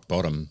rock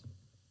bottom.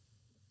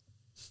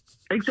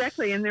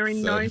 Exactly, and they're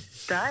in no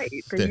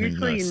state. They're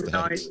usually in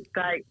no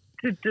state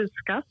to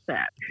discuss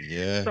that.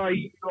 Yeah. So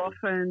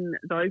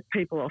those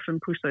people often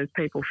push those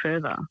people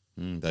further.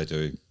 They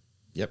do.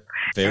 Yep.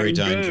 Very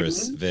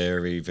dangerous.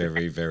 Very,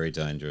 very, very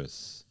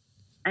dangerous.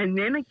 And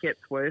then it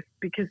gets worse,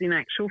 because in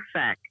actual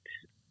fact,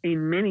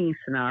 in many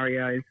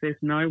scenarios, there's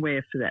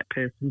nowhere for that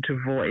person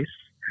to voice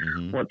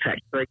what's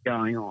actually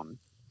going on.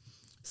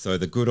 So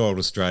the good old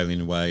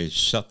Australian way is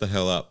shut the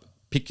hell up,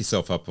 pick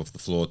yourself up off the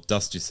floor,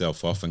 dust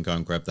yourself off, and go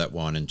and grab that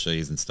wine and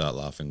cheese and start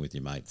laughing with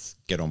your mates.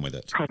 Get on with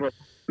it. Probably.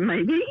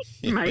 Maybe.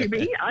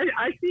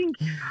 I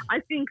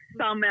think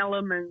some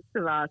elements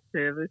of our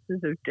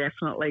services have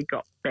definitely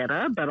got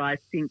better, but I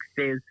think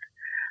there's,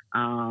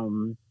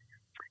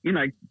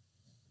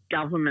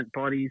 government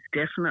bodies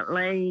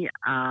definitely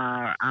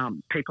are,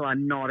 people are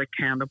not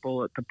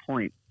accountable at the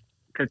point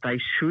that they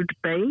should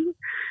be.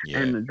 Yeah.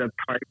 And the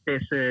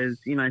processes,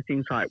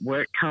 things like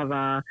work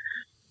cover,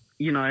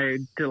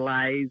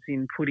 delays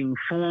in putting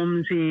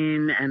forms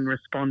in and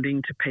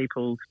responding to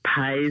people's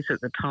pays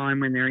at the time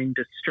when they're in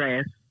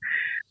distress.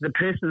 The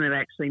person that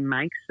actually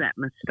makes that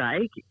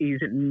mistake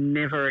is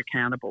never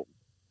accountable.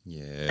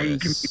 Yes. And you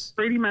can be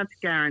pretty much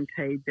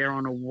guaranteed they're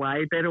on a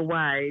way better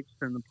wage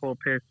than the poor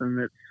person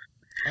that's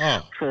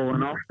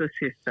fallen off the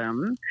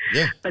system.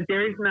 Yeah. But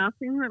there is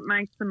nothing that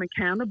makes them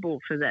accountable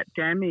for that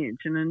damage.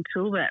 And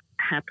until that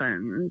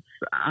happens,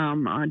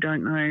 I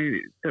don't know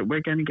that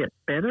we're going to get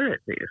better at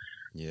this.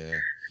 Yeah.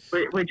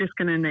 We're just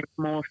going to need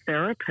more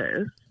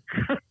therapists.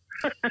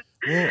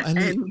 Well,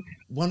 and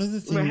one of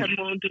the things, we have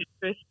more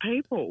distressed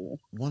people.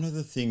 One of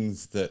the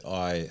things that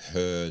I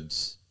heard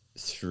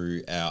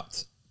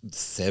throughout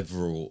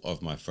several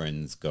of my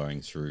friends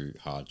going through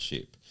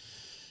hardship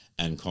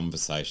and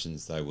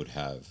conversations they would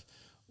have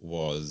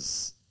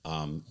was,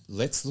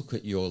 let's look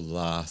at your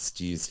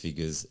last year's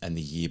figures and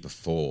the year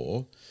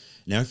before.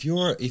 Now, if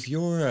you're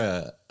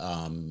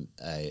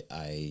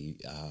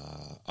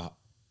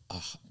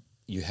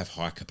you have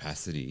high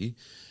capacity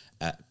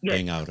at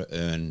being able to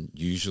earn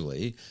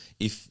usually,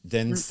 if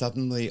then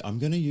suddenly, I'm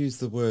going to use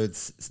the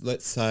words,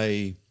 let's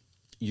say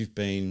you've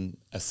been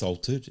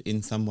assaulted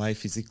in some way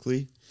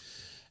physically,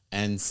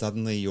 and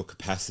suddenly your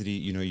capacity,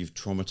 you've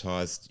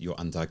traumatized, you're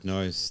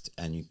undiagnosed,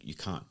 and you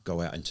can't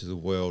go out into the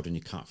world, and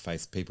you can't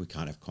face people, you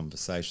can't have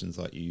conversations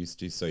like you used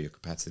to, so your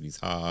capacity's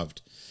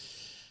halved.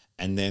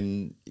 And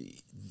then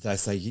they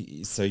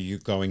say, so you're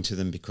going to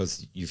them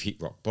because you've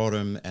hit rock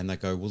bottom, and they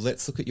go, well,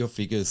 let's look at your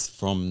figures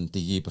from the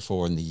year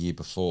before and the year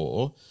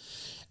before,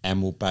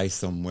 and we'll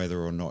base on whether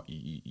or not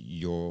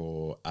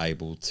you're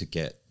able to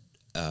get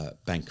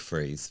bank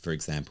freeze, for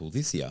example,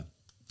 this year.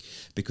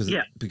 Because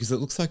it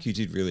looks like you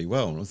did really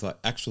well. And I was like,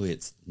 actually,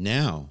 it's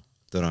now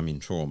that I'm in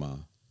trauma,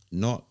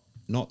 not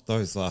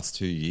those last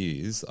 2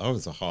 years. I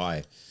was a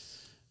high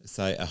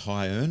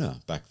earner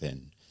back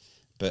then.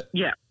 But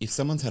if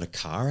someone's had a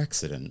car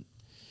accident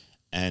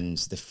and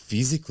they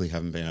physically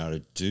haven't been able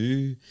to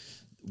do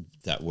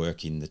that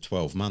work in the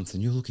 12 months,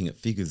 and you're looking at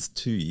figures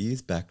 2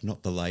 years back,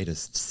 not the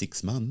latest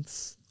 6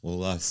 months or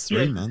last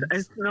 3 months.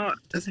 It's not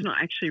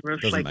actually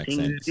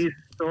reflecting this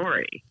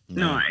story.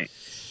 No.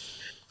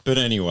 But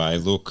anyway,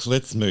 look,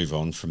 let's move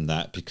on from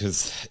that,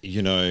 because,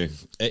 I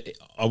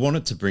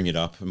wanted to bring it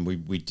up, and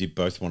we did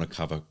both want to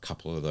cover a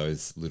couple of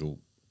those little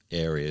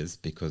areas,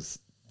 because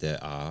there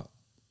are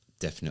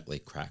definitely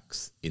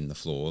cracks in the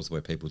floors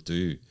where people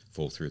do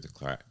fall through the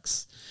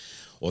cracks.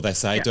 Or they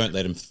say, don't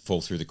let them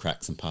fall through the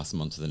cracks and pass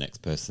them on to the next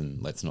person.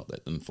 Let's not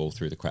let them fall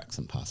through the cracks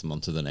and pass them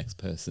on to the next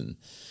person.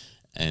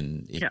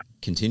 And it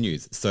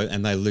continues. So,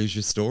 and they lose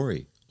your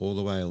story all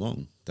the way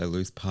along. They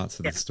lose parts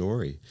of the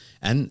story.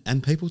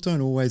 And people don't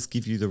always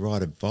give you the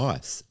right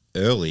advice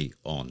early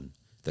on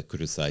that could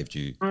have saved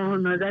you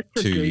that's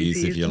 2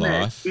 years of your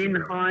life. In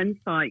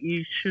hindsight,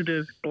 you should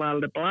have blah,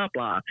 blah, blah,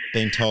 blah.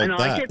 Been told and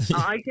that.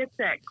 I get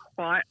that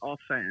quite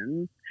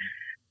often,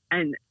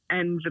 and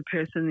the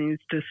person is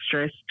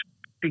distressed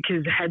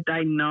because had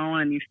they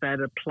known if they'd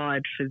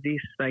applied for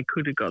this, they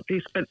could have got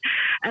this. But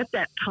at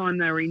that time,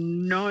 they were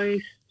in no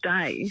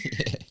state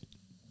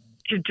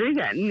to do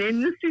that. And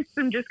then the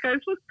system just goes,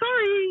 well,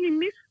 sorry, you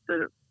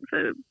missed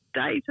the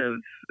date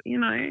of,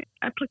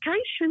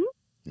 application.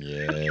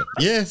 Yeah.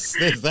 Yes,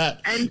 there's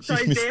that. And so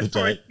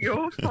therefore it's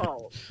your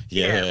fault.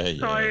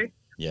 So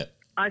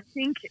I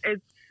think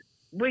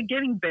we're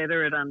getting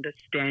better at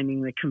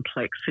understanding the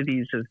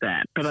complexities of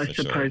that. But I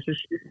suppose the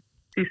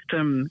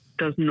system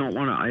does not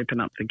want to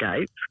open up the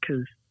gates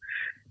because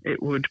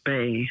it would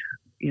be,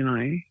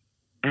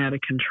 out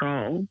of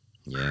control.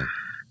 Yeah.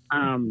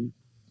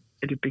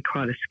 It'd be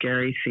quite a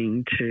scary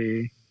thing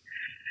to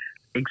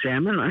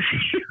examine,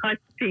 I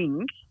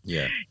think.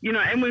 Yeah.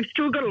 And we've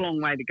still got a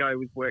long way to go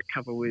with work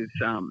cover with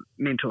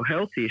mental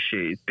health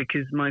issues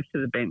because most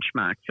of the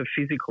benchmarks are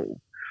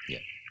physical. Yeah.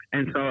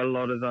 And so a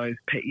lot of those,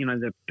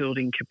 the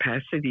building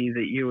capacity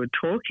that you were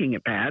talking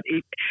about,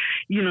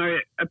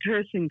 a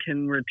person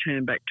can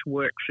return back to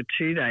work for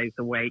 2 days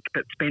a week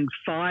but spend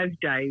 5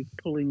 days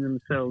pulling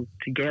themselves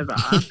together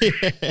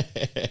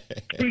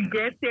to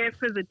get there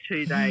for the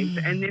 2 days.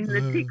 And then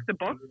the tick the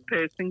box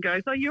person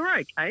goes, oh, you're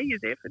okay, you're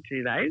there for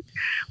 2 days.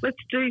 Let's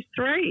do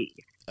 3.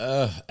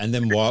 And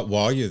then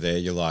while you're there,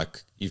 you're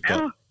like,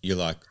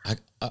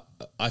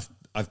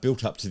 I've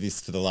built up to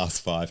this for the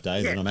last 5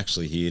 days and I'm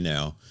actually here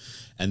now.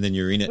 And then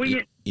you're in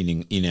it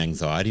in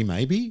anxiety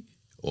maybe,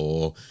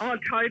 or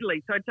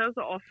totally. So it does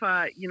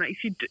offer,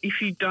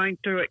 if you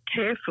don't do it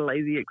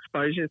carefully, the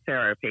exposure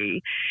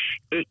therapy,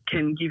 it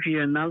can give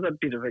you another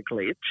bit of a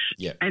glitch.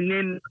 Yeah. And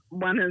then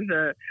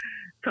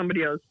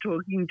somebody I was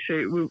talking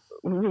to,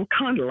 we were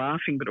kind of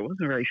laughing, but it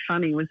wasn't very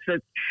funny, was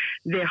that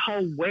their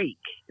whole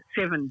week,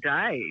 7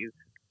 days,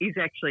 is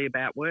actually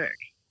about work.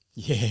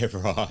 Yeah,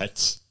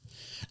 right.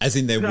 As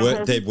in they're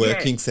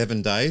working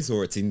 7 days,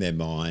 or it's in their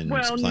mind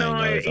playing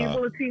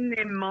over? It's in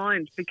their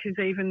mind because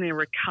even their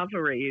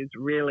recovery is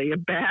really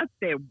about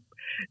the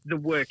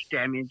work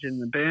damage and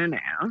the burnout.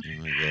 Oh,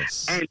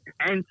 yes.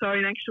 And so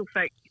in actual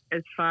fact,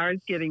 as far as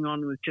getting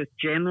on with just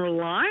general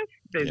life,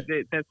 that's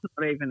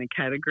not even a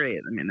category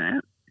at the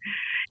minute.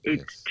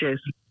 It's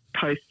just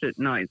Post-it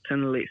notes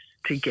and lists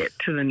to get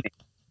to the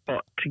next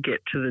spot, to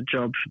get to the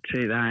job for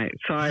 2 days.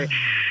 So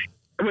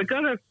we've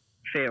got a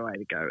fair way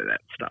to go with that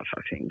stuff,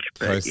 I think.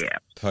 But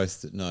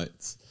Post-it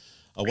notes.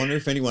 I wonder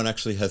if anyone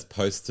actually has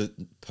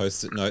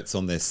post-it notes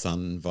on their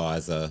sun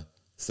visor,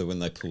 so when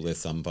they pull their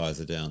sun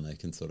visor down, they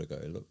can sort of go,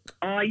 look.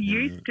 I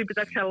used to, but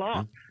they fell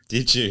off.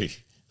 Did you?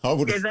 I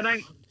would have. Yeah, they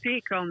don't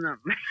stick on them.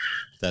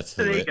 That's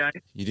so hilarious. there you go.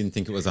 You didn't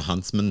think it was a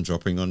huntsman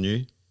dropping on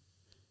you?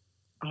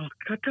 Oh,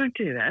 God, don't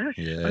do that.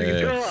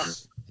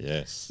 Yes.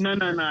 Yes. No.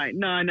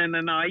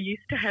 I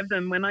used to have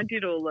them when I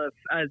did all the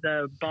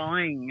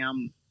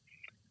buying,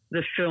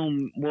 the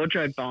film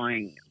wardrobe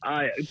buying,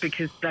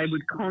 because they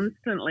would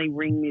constantly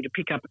ring me to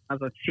pick up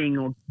another thing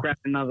or grab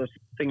another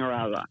thing or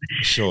other.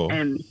 Sure.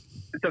 And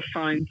the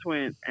phones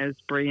weren't as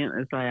brilliant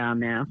as they are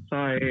now,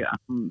 so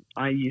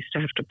I used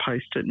to have to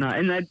post it.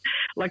 And they'd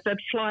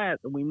fly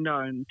out the window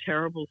and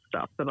terrible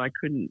stuff that I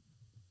couldn't.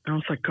 I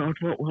was like, God,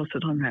 what was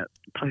it on that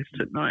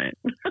post-it note?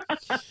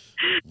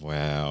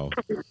 Wow.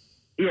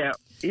 Yeah.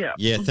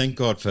 Yeah, thank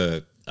God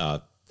for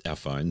our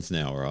phones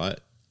now, right?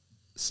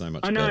 So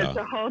much better. I know, it's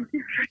a whole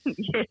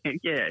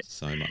different, yeah.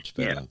 So much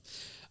better.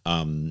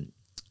 Yeah.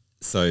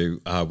 So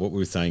what we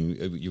were saying,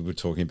 you were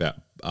talking about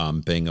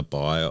being a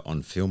buyer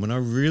on film, and I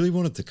really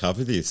wanted to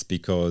cover this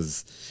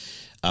because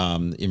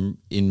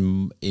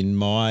in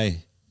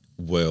my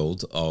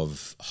world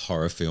of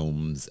horror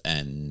films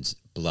and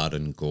blood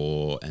and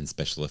gore and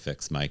special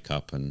effects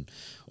makeup and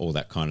all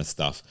that kind of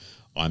stuff,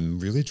 I'm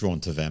really drawn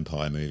to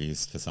vampire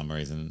movies for some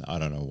reason. I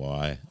don't know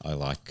why. I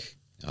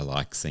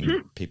like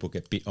seeing people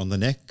get bit on the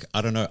neck.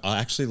 I don't know. I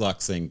actually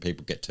like seeing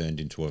people get turned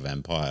into a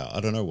vampire.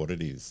 I don't know what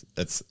it is.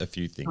 That's a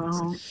few things.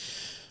 Oh.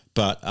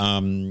 But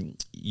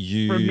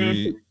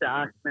romantic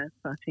darkness,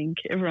 I think.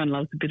 Everyone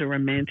loves a bit of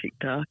romantic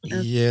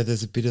darkness. Yeah,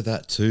 there's a bit of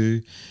that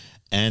too.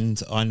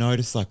 And I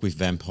notice, like with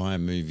vampire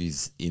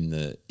movies in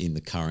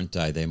the current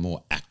day, they're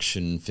more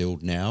action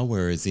filled now,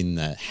 whereas in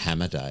the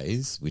Hammer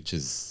days, which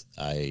is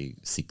a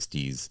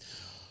 60s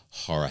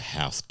horror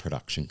house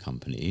production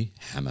company,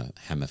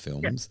 Hammer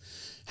Films,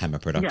 Hammer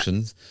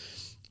Productions,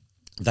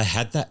 they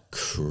had that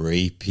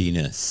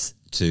creepiness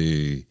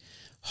to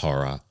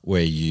horror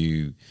where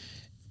you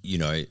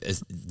know,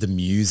 the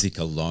music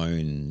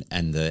alone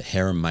and the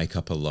hair and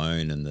makeup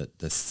alone and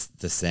the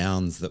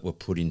sounds that were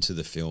put into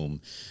the film,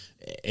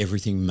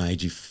 everything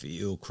made you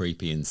feel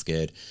creepy and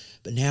scared.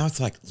 But now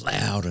it's like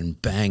loud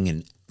and bang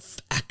and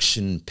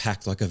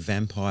action-packed. Like a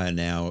vampire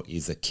now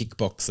is a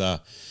kickboxer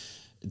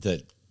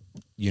that,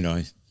 you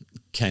know,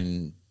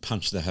 can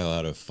punch the hell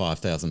out of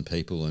 5,000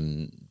 people,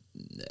 and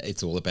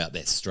it's all about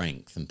their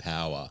strength and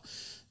power.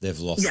 They've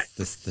lost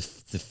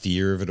the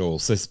fear of it all.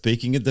 So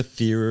speaking of the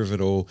fear of it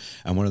all,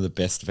 and one of the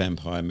best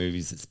vampire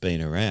movies that's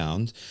been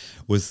around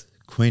was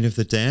Queen of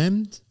the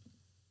Damned.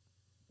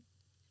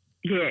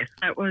 Yes,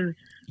 that was...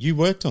 You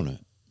worked on it.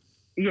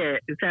 Yeah,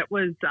 that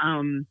was...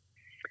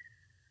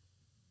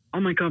 oh,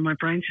 my God, my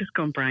brain's just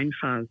gone brain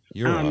fuzz.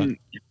 You're right.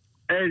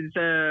 As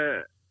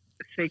a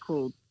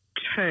sequel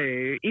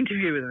to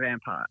Interview with a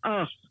Vampire.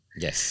 Oh,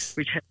 yes.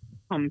 Which had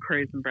Tom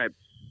Cruise and Brad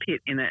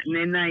Pitt in it. And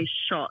then they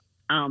shot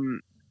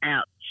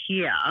out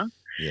here.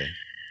 Yeah.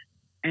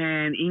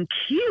 And in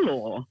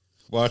Keilor.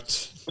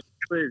 What?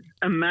 Was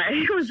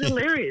amazing. It was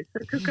hilarious.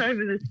 I took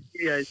over the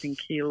studios in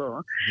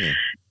Keilor. Yeah.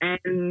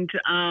 And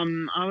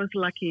I was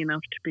lucky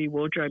enough to be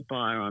wardrobe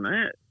buyer on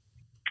it.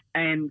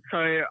 And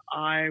so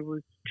I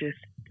was just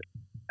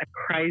a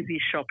crazy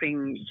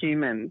shopping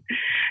human.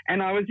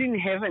 And I was in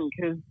heaven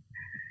because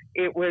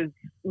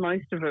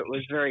most of it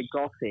was very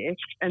gothic.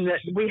 And that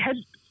we had,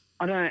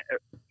 a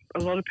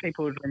lot of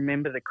people would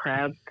remember the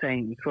crowd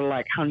scenes were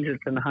like hundreds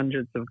and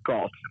hundreds of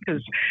goths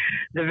because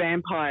the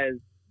vampires,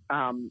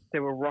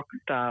 there were rock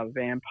star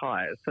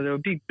vampires. So there were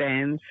big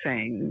band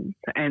scenes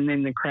and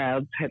then the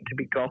crowds had to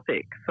be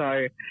gothic.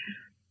 So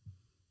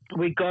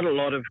we got a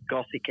lot of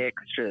gothic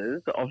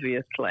extras,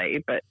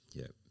 obviously, but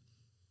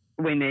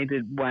we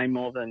needed way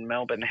more than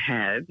Melbourne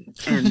had.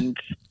 And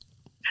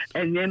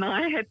and then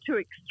I had to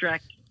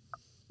extract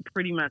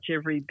pretty much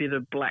every bit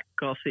of black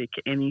gothic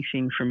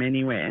anything from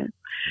anywhere.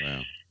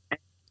 Wow.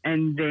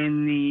 And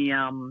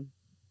then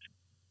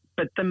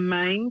but the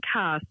main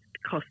cast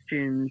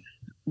costumes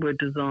were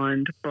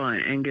designed by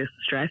Angus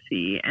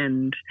Strachey,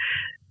 and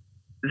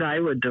they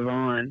were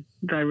divine.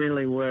 They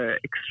really were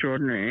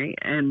extraordinary.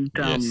 And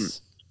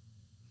yes.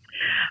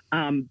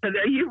 But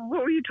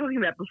what were you talking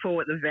about before?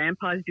 What the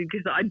vampires did?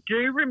 Because I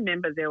do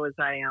remember there was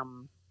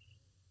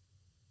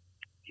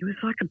he was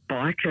like a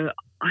biker.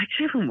 I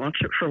actually haven't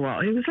watched it for a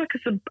while. He was like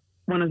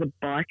one of the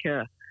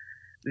biker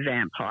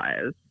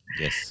vampires.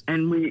 Yes.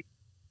 And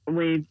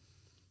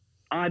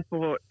I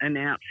bought an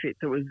outfit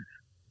that was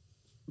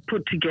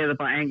put together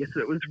by Angus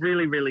that was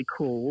really, really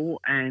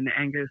cool. And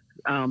Angus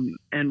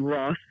and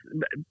Ross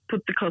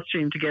put the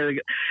costume together,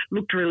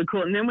 looked really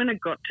cool. And then when it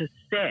got to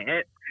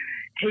set,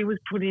 he was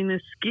put in a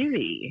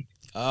skivvy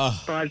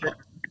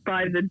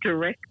by the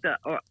director.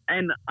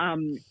 And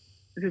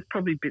there's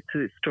probably bits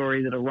of this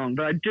story that are wrong,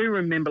 but I do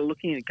remember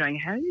looking at it going,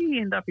 how did he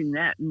end up in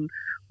that? And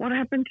what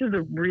happened to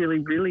the really,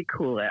 really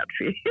cool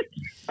outfit?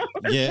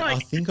 Yeah, I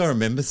think I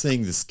remember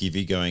seeing the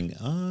skivvy going,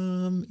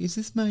 is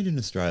this made in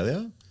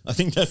Australia? I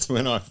think that's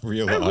when I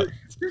realised.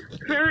 It was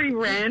very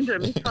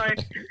random. So,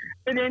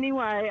 but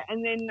anyway,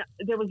 and then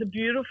there was a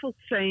beautiful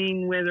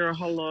scene where there were a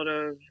whole lot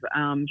of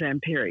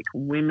vampiric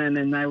women,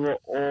 and they were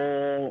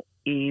all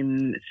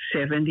in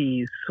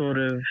 70s sort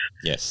of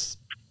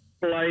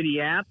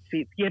floaty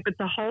outfits. Yeah, but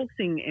the whole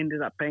thing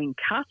ended up being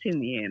cut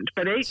in the end.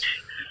 But I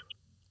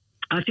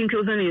think it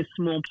was only a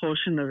small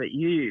portion of it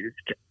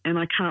used, and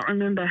I can't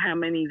remember how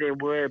many there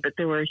were, but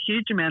there were a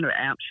huge amount of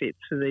outfits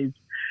for these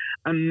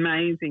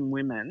amazing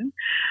women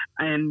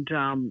and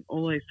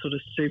all these sort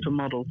of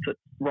supermodels that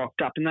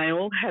rocked up, and they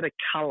all had a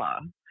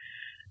colour.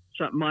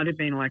 So it might have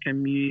been like a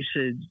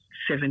muted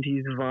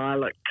 70s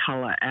violet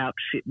colour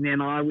outfit, and then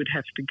I would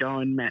have to go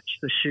and match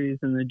the shoes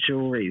and the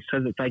jewellery so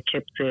that they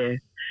kept their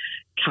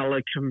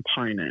colour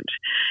component,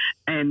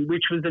 and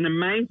which was an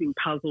amazing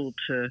puzzle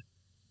to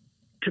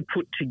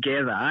put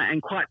together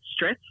and quite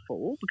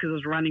stressful because I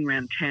was running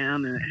around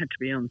town and it had to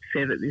be on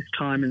set at this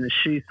time and the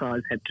shoe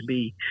size had to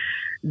be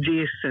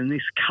this and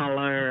this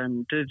colour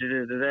and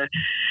yeah,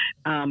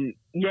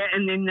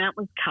 and then that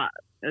was cut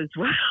as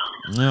well.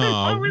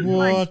 Oh,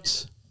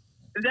 what?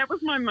 That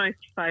was my most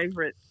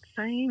favourite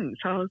scene.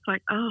 So I was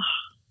like, oh.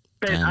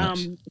 But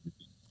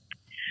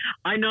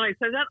I know.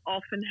 So that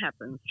often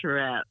happens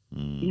throughout.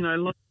 You know, a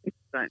lot of people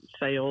don't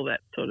say all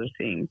that sort of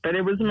thing. But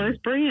it was the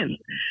most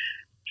brilliant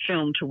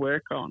film to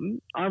work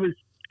on. I was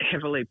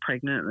heavily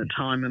pregnant at the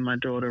time and my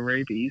daughter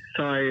Ruby.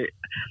 So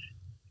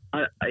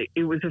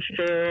it was a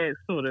fair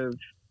sort of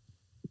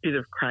bit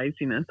of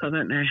craziness. I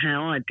don't know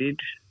how I did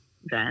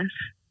that,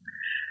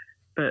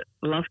 but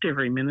loved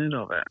every minute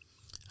of it.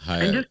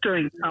 And just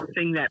doing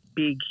something that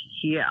big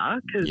here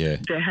because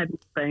there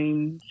hadn't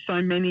been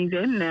so many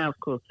then. Now, of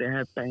course, there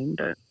have been,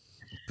 but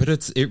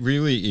it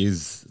really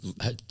is.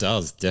 It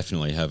does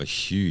definitely have a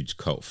huge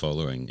cult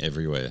following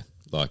everywhere,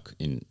 like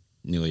in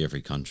nearly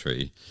every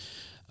country,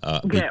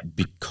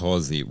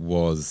 because it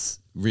was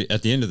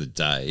at the end of the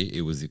day,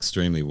 it was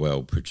extremely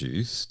well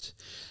produced.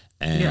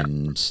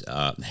 And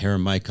hair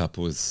and makeup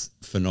was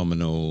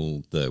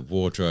phenomenal. The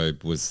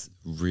wardrobe was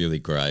really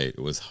great. It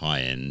was high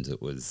end.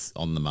 It was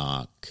on the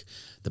mark.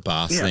 The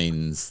bar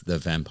scenes, the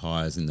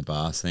vampires in the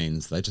bar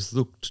scenes, they just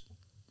looked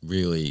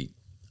really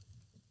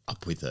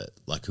up with it.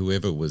 Like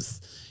whoever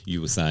was, you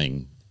were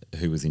saying,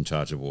 who was in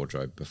charge of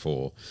wardrobe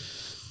before.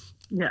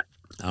 Yeah.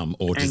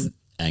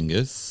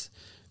 Angus.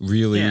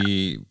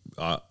 Really,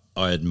 I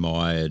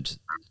admired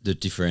the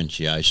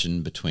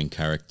differentiation between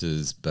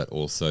characters, but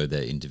also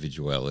their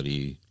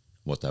individuality,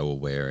 what they were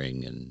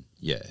wearing, and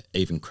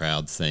even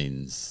crowd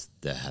scenes.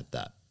 They had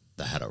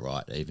it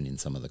right, even in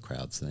some of the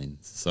crowd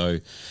scenes. So,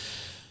 so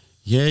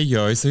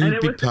you're a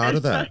big part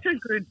of that. Such a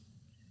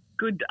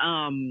good.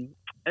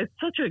 It's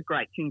such a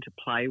great thing to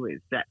play with,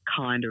 that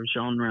kind of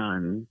genre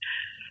and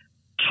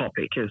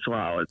topic as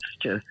well. It's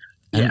just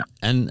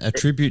and a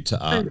tribute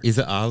to is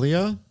it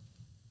Alia?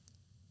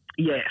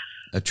 Yes.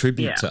 A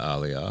tribute to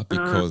Alia,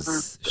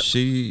 because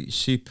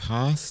she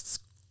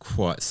passed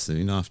quite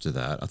soon after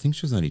that. I think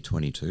she was only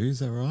 22. Is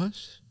that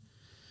right?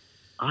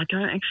 I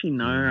don't actually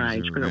know her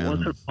age, but it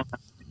wasn't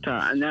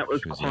and that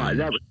was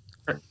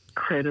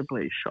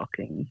incredibly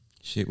shocking.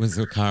 It was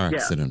a car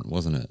accident,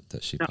 wasn't it,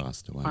 that she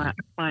passed away?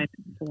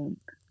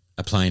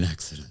 A plane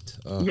accident.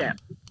 Oh. Yeah.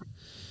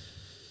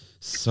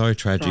 So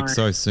tragic,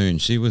 so soon.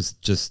 She was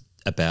just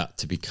about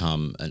to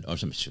become,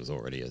 she was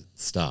already a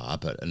star,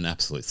 but an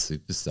absolute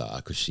superstar,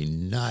 because she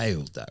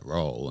nailed that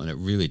role, and it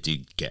really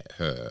did get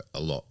her a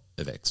lot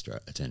of extra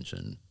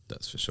attention,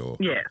 that's for sure.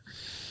 Yeah,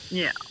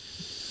 yeah.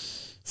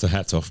 So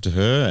hats off to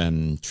her,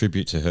 and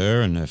tribute to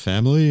her and her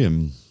family,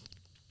 and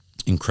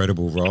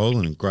incredible role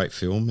and a great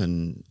film,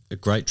 and a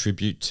great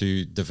tribute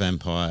to the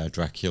vampire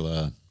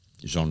Dracula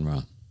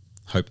genre.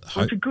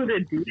 It's a good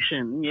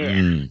addition,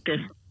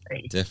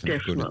 definitely.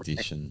 Definitely good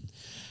addition.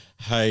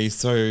 Hey,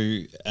 so,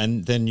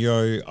 and then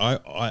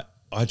I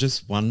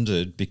just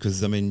wondered,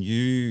 because I mean,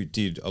 you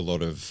did a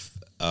lot of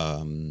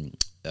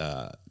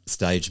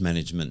stage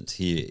management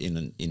here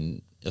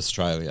in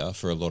Australia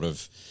for a lot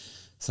of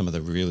some of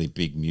the really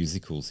big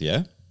musicals,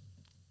 yeah?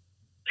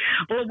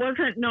 Well, it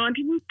wasn't. No, I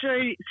didn't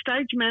do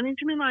stage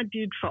management. I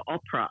did for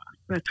opera.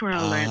 That's where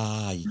I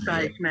learned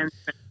stage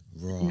management.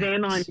 Right.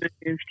 Then I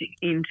moved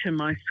into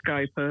my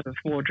scope of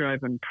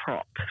wardrobe and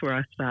props, where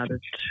I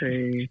started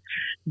to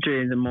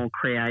do the more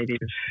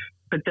creative.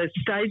 But the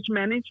stage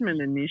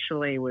management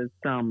initially was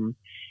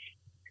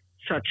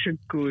such a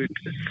good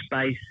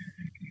space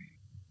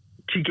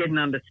to get an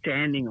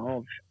understanding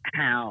of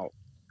how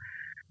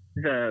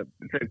the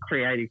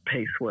creative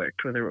piece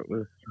worked, whether it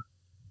was,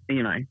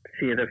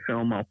 theatre,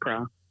 film,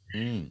 opera.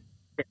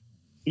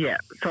 Yeah,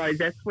 so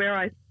that's where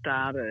I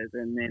started,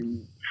 and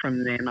then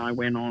from then I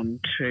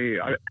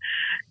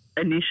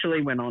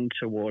initially went on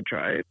to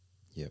wardrobe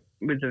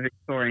with the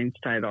Victorian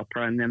State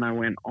Opera, and then I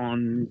went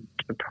on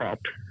to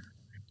props,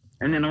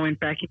 and then I went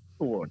back into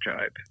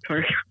wardrobe.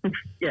 So,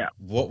 yeah.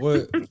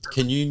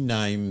 Can you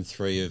name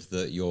three of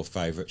your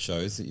favourite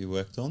shows that you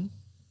worked on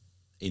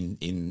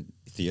in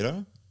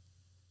theatre?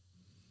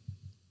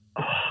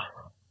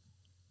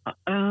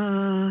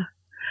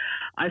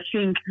 I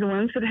think the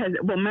ones that had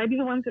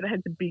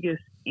the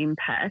biggest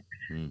impact,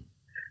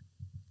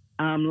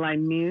 Les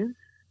Mis,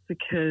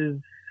 because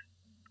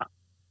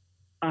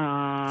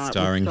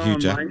starring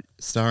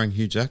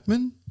Hugh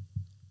Jackman.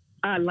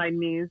 Les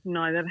Mis,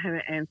 no, that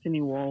had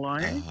Anthony Warlow.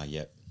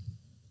 Yep.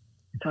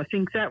 So I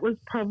think that was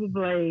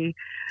probably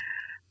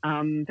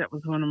that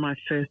was one of my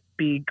first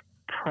big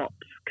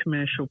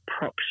commercial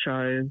prop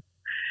shows,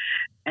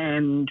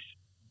 and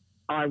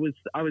I was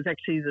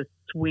actually the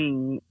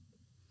swing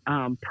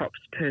props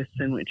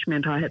person, which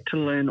meant I had to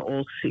learn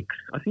all six.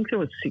 I think there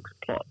were 6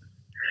 plots.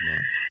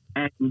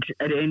 Right. And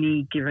at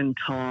any given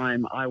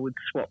time, I would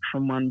swap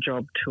from one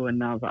job to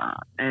another.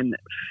 And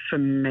for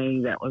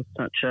me, that was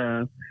such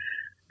a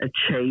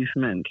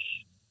achievement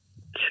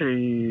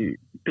to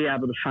be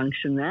able to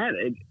function that.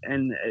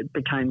 And it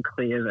became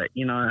clear that,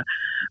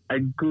 a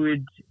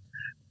good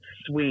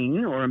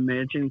swing or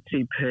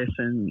emergency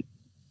person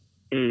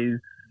is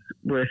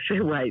worth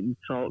their weight in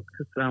salt,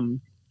 because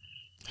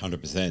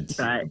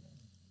 100%.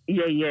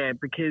 Yeah,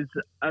 because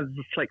of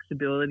the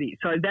flexibility.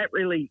 So that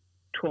really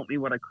taught me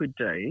what I could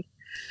do.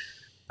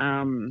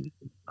 Oh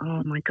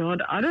my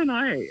God, I don't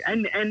know.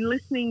 And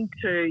listening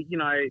to,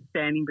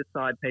 standing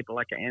beside people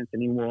like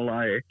Anthony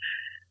Warlow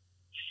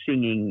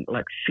singing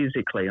like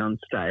physically on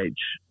stage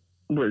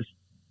was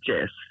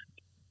just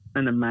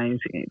an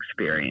amazing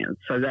experience.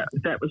 So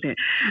that was it.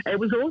 It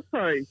was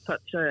also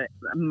such a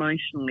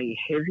emotionally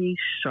heavy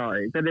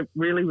show that it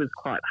really was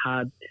quite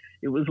hard.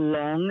 It was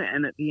long,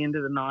 and at the end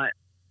of the night,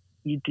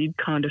 you did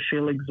kind of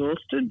feel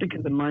exhausted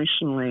because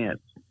emotionally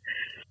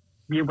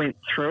you went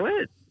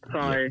through it.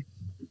 So,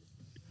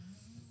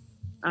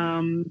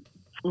 oh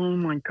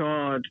my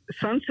God,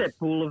 Sunset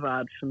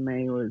Boulevard for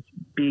me was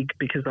big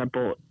because I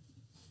bought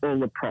all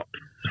the props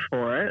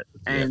for it,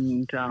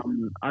 and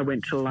I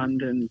went to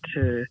London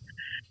to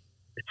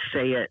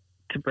see it,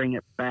 to bring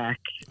it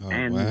back.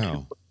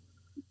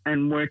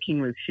 And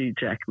working with Hugh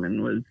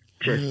Jackman was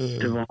just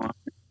divine.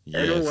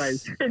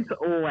 Yes. It's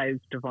always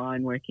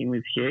divine working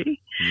with Hugh.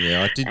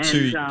 Yeah, I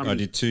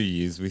did 2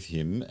 years with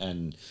him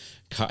and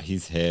cut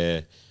his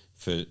hair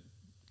for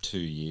 2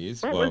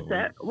 years. What was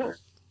that? What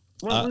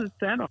was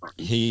that on?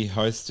 He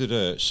hosted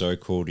a show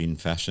called In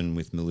Fashion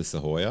with Melissa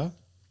Hoyer,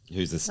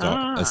 who's a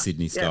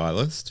Sydney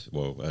stylist,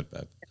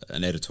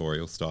 an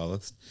editorial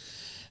stylist.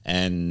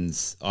 And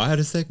I had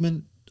a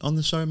segment on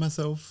the show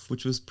myself,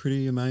 which was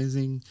pretty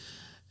amazing,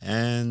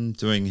 and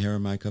doing hair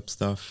and makeup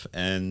stuff,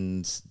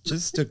 and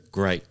just a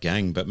great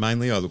gang. But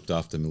mainly I looked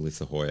after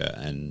Melissa Hoyer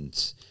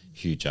and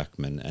Hugh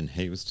Jackman, and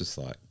he was just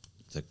like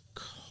the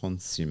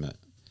consummate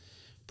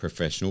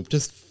professional,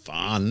 just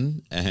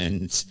fun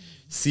and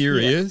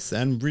serious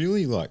and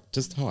really like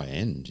just high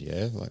end,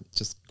 like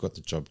just got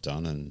the job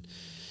done. And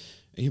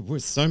it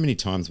was so many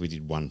times we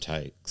did one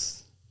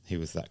takes. He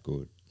was that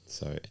good.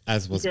 So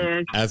as was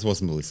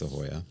Melissa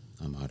Hoyer,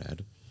 I might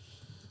add.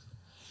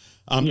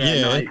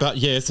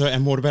 So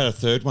and what about a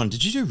third one?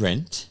 Did you do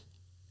Rent?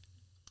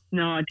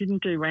 No, I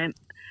didn't do Rent,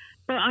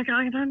 but I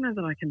don't know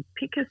that I can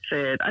pick a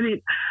third. I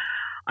mean,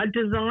 I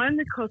designed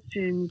the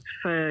costumes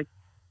for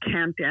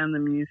Countdown the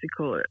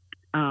musical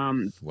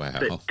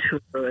that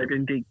toured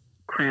and did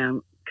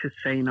Crown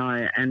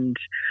Casino, and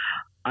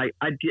I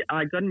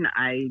got an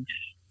age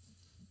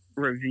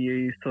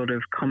review sort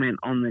of comment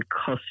on the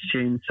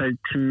costume, so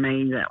to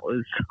me I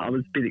was a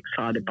bit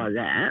excited by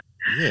that.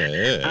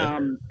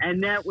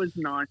 And that was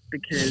nice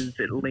because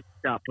it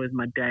linked up with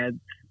my dad's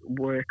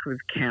work with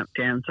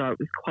Countdown, so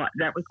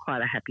that was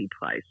quite a happy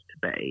place to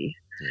be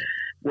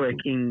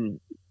working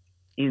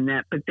in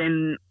that. But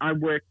then I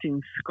worked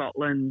in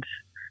Scotland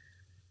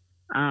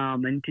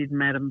and did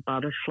Madame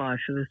Butterfly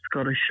for the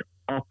Scottish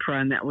Opera,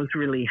 and that was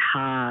really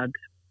hard,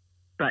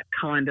 but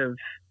kind of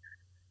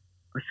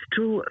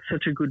still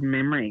such a good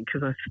memory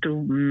because I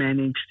still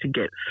managed to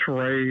get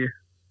through,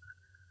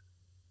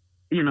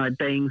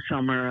 being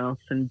somewhere else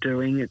and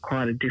doing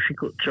quite a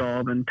difficult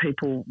job, and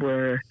people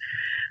were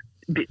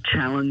a bit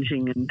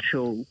challenging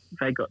until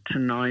they got to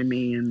know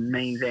me and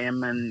me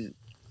them, and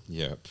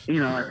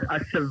I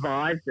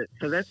survived it.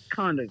 So that's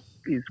kind of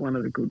is one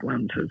of the good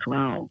ones as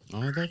well.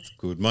 Oh, that's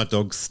good. My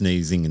dog's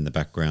sneezing in the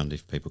background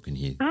if people can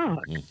hear.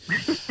 Oh.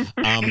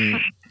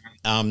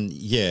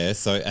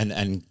 So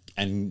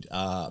and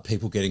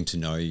people getting to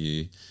know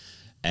you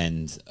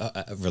and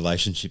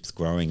relationships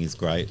growing is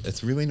great.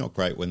 It's really not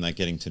great when they're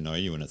getting to know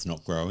you and it's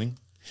not growing.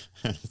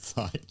 It's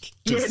like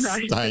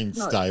staying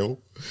stale.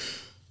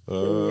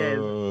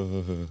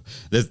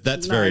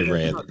 That's very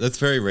rare. That's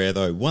very rare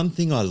though. One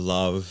thing I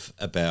love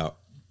about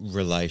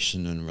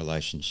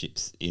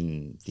relationships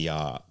in the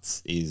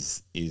arts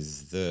is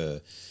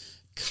the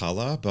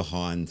colour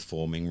behind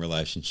forming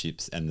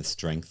relationships and the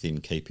strength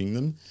in keeping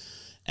them,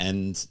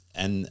 and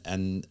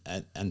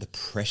the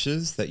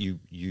pressures that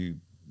you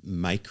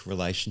make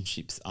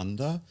relationships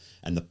under,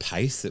 and the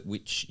pace at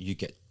which you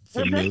get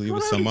familiar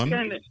with someone.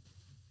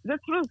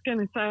 That's what I was going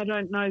to say. I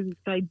don't know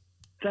that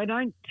they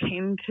don't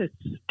tend to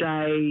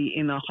stay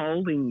in a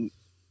holding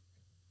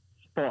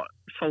spot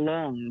for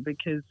long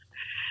because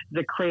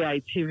the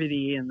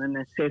creativity and the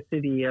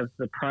necessity of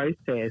the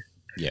process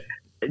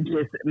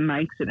just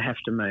makes it have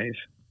to move.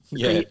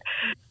 Yeah.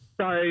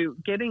 So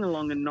getting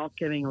along and not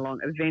getting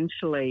along,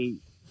 eventually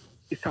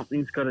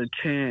something's got to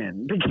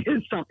turn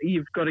because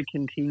you've got to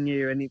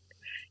continue, and if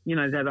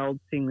that old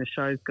thing, the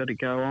show's got to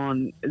go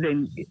on,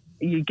 then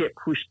you get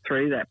pushed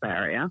through that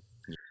barrier,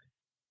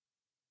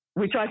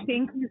 which I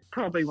think is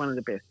probably one of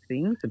the best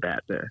things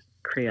about the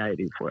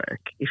creative work.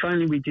 If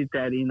only we did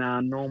that in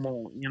our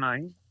normal,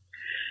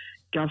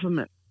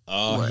 government.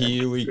 Oh, work.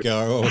 Here we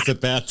go. I was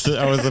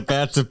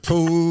about to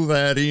pull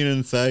that in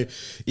and say,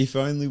 if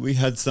only we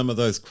had some of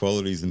those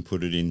qualities and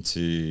put it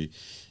into,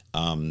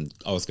 I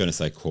was going to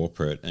say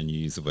corporate and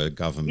use the word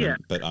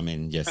government, but I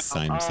mean, yes,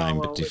 same,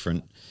 but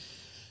different.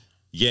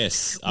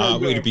 Yes,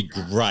 it'd be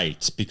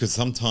great because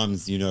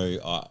sometimes,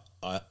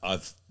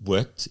 I've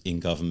worked in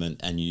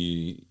government and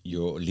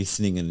you're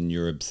listening and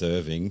you're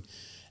observing,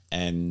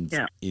 and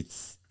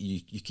it's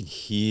you can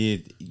hear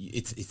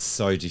it's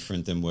so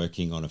different than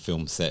working on a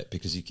film set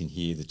because you can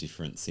hear the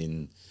difference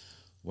in,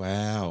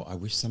 wow, I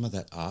wish some of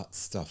that art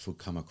stuff would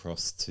come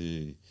across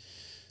to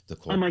the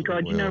corporate world. Oh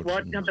my God, you know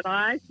what? No, but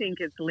I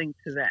think it's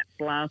linked to that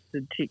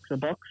blasted tick the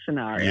box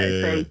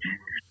scenario. Yeah.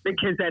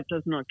 Because that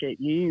does not get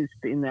used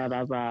in that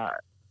other,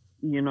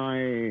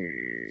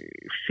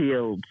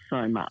 field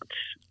so much.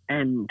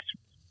 And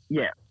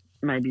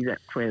maybe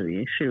that's where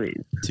the issue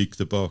is. Tick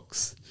the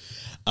box.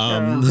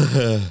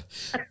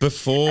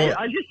 Before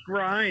I just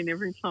groan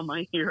every time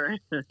I hear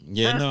it.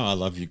 Yeah, no, I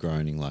love you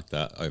groaning like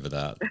that over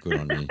that. Good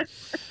on you.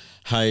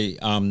 Hey,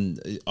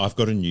 I've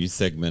got a new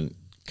segment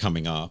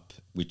coming up,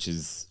 which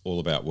is all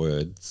about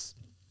words.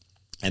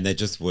 And they're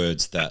just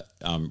words that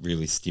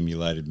really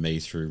stimulated me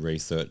through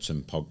research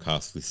and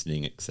podcast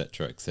listening, et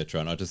cetera, et cetera.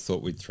 And I just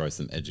thought we'd throw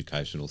some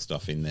educational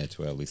stuff in there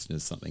to our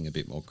listeners, something a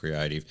bit more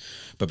creative.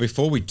 But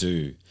before we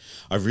do,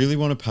 I really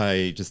want to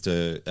pay just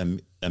a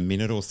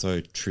minute or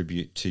so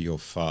tribute to your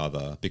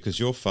father, because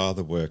your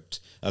father worked.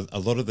 A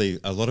lot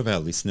of our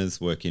listeners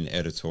work in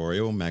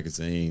editorial,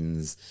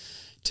 magazines,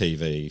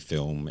 TV,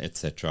 film,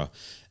 etc.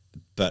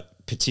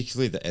 But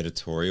particularly the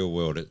editorial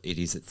world, it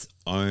is its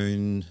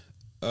own.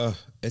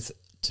 It's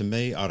to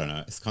me, I don't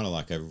know, it's kind of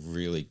like a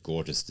really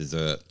gorgeous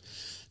dessert,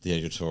 the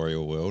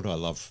editorial world. I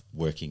love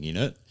working in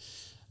it.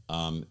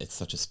 It's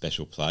such a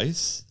special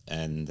place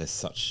and there's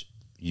such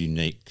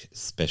unique,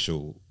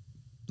 special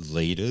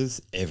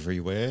leaders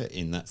everywhere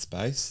in that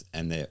space,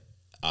 and they're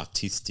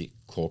artistic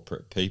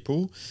corporate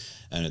people,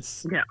 and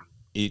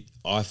it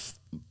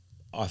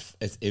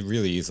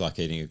really is like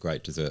eating a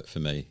great dessert for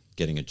me,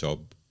 getting a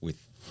job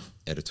with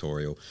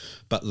editorial.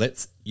 But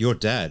your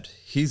dad,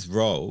 his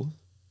role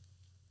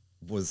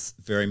was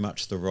very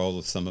much the role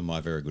of some of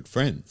my very good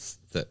friends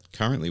that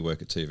currently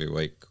work at TV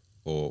Week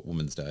or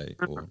Women's Day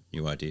or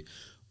New Idea.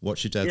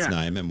 What's your dad's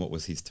name, and what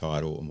was his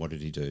title, and what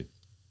did he do?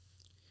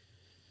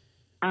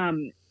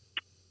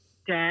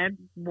 Dad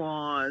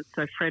was,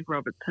 so Fred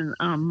Robertson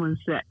was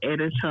the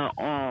editor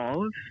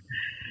of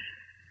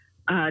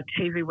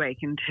TV Week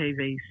and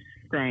TV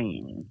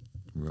Scene.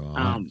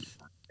 Right.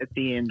 At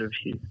the end of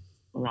his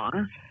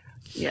life.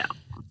 Yeah.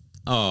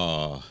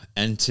 Oh,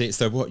 and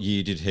so what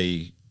year did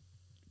he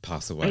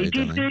pass away? He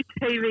did do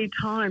TV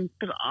Times,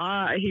 but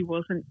he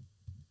wasn't.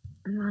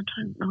 I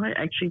don't know,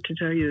 actually, to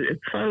tell you.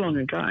 It's so long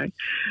ago. I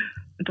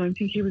don't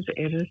think he was the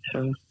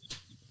editor.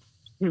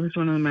 He was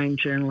one of the main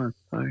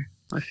journalists, though,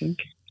 I think.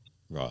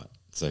 Right.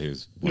 So he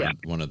was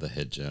one of the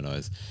head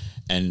journos.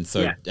 And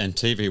so and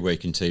TV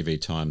Week and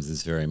TV Times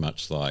is very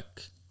much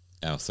like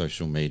our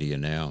social media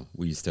now.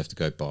 We used to have to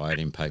go buy it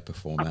in paper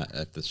format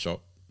at the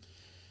shop.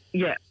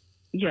 Yeah.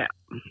 Yeah.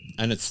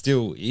 And it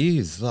still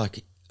is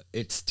like,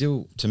 it's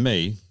still, to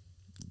me,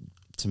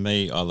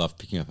 I love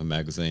picking up a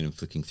magazine and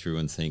flicking through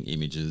and seeing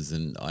images,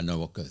 and I know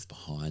what goes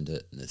behind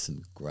it, and there's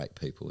some great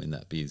people in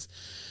that biz.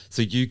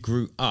 So you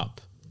grew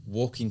up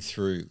walking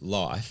through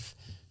life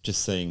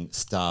just seeing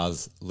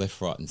stars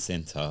left, right and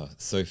centre.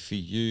 So for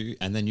you,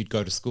 and then you'd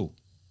go to school.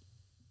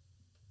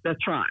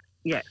 That's right.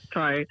 Yeah.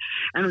 So,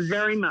 and I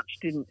very much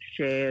didn't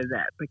share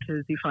that,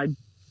 because if I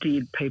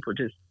did, people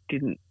just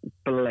didn't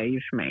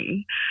believe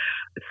me.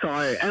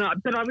 So,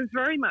 but I was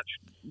very much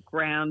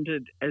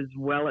grounded as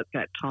well at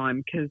that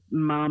time, because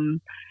Mum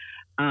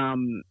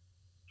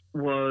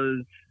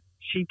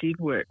she did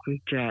work with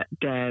Dad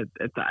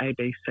at the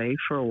ABC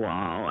for a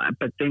while,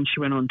 but then she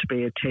went on to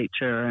be a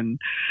teacher and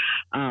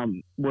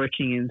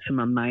working in some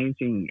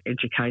amazing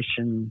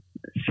education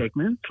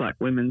segments like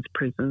women's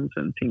prisons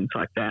and things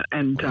like that.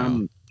 And,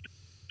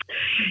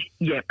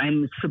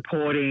 and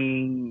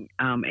supporting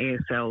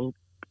ESL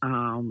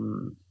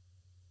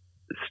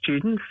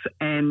students.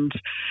 And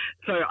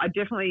so I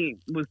definitely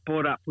was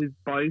brought up with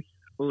both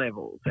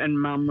levels, and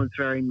Mum was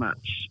very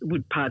much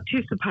would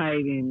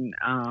participate in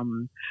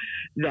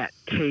that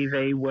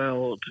TV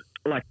world,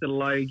 like the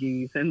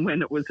Logies, and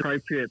when it was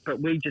appropriate, but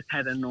we just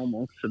had a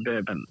normal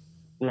suburban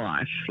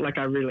life. Like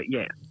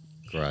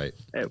Great.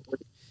 It was,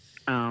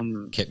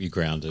 kept you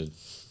grounded.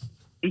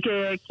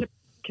 Yeah,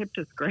 kept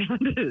us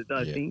grounded,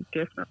 I think,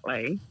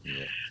 definitely.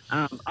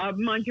 Yeah.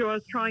 Mind you, I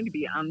was trying to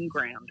be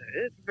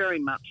ungrounded, very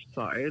much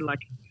so. Like,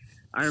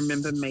 I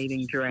remember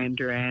meeting Duran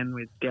Duran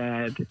with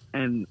Dad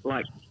and,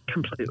 like,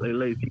 completely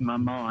losing my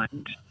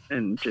mind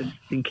and just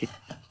thinking,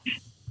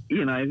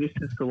 this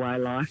is the way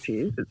life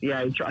is at the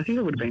age. I think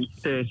I would have been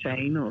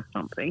 13 or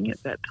something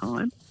at that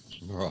time.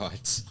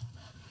 Right.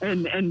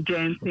 And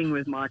dancing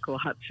with Michael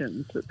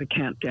Hutchins at the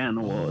Countdown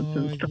Awards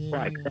and stuff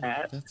like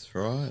that. That's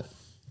right.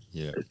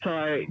 Yeah.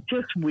 So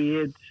just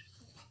weird,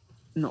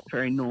 not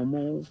very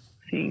normal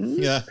things.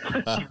 Yeah.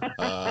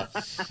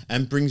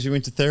 And brings you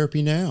into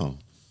therapy now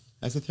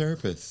as a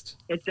therapist.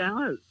 It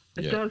does.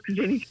 It does,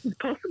 because anything's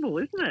possible,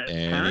 isn't it?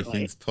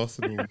 Anything's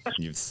possible.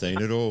 You've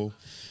seen it all.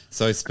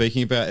 So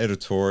speaking about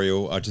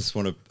editorial, I just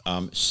want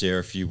to share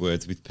a few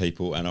words with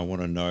people, and I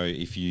want to know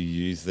if you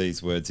use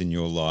these words in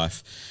your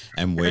life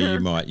and where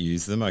you might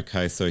use them.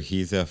 Okay, so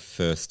here's our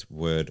first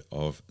word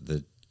of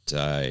the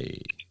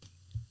day.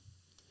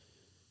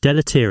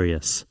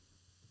 Deleterious.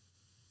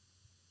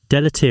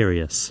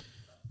 Deleterious.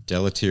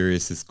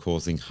 Deleterious is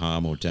causing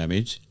harm or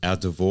damage. Our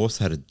divorce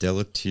had a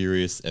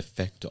deleterious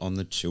effect on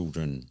the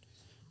children.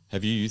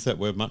 Have you used that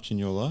word much in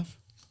your life?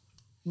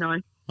 No.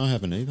 I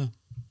haven't either.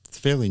 It's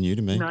fairly new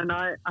to me. No,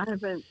 I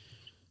haven't.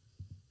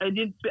 I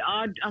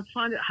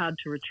find it hard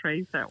to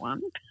retrieve that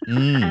one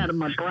out of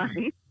my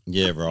brain.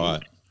 Yeah,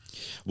 right.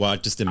 Well, I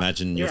just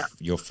imagine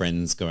your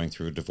friends going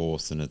through a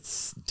divorce and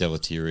it's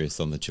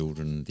deleterious on the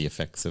children, the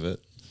effects of it.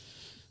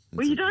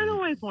 Well, you don't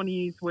always want to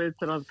use words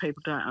that other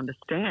people don't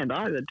understand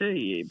either, do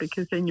you?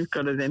 Because then you've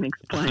got to then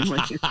explain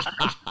what you're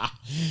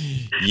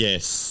saying.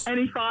 Yes. And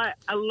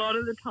a lot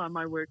of the time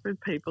I work with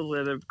people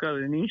that have got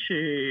an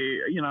issue,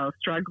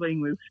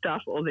 struggling with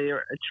stuff, or they're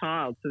a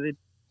child, so they're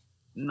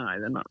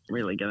not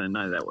really going to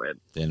know that word.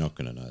 They're not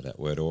going to know that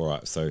word. All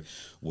right, so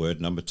word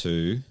number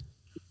 2.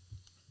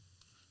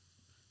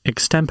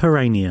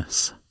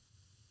 Extemporaneous.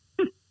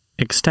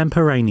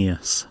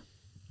 Extemporaneous.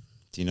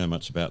 Do you know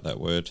much about that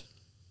word?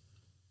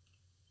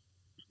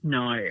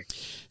 No.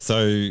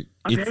 So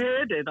I've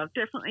heard it. I've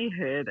definitely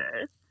heard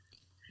it.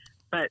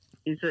 But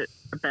is it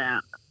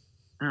about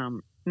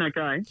no,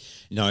 go.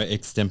 No,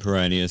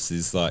 extemporaneous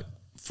is like,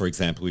 for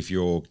example, if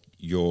you're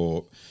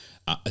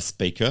a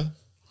speaker,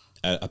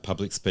 a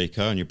public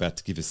speaker, and you're about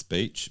to give a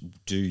speech,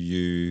 do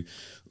you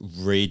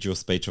read your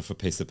speech off a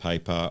piece of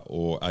paper,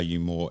 or are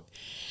you more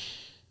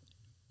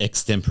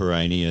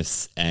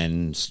extemporaneous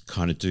and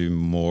kind of do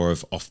more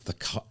of off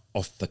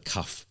the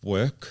cuff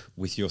work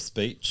with your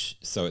speech.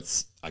 So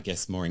it's, I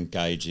guess, more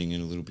engaging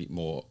and a little bit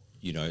more,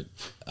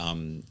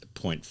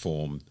 point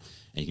form,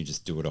 and you can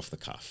just do it off the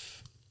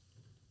cuff.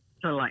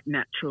 So like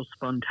natural,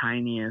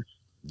 spontaneous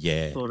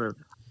sort of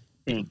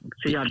thing.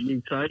 See, I'd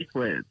use those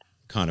words.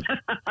 Kind of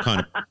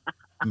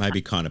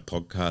maybe kind of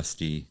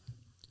podcasty.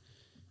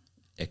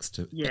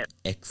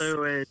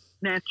 Fluid,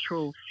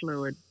 natural,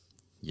 fluid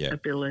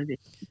ability,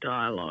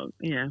 dialogue.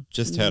 Yeah.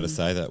 Just how to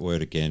say that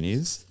word again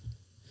is?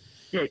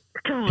 Yeah,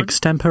 come on.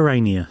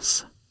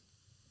 Extemporaneous.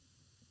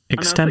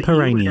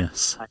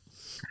 Extemporaneous.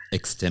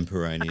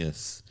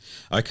 Extemporaneous.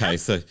 Okay,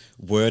 so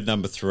word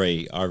number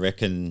 3, I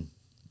reckon,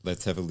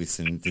 let's have a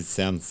listen. This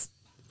sounds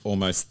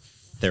almost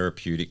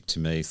therapeutic to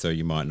me, so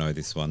you might know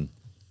this one.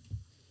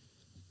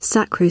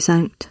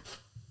 Sacrosanct.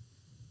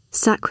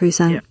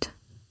 Sacrosanct.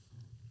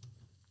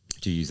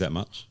 Do you use that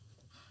much?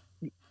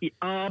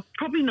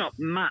 Probably not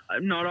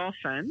not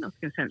often. I was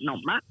going to say not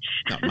much.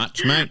 Not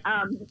much, mate.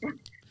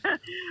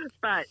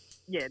 But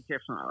yeah,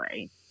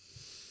 definitely.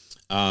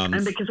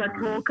 And because I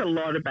talk a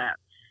lot about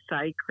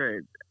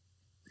sacred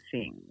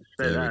things,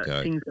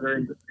 things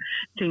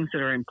that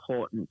are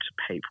important to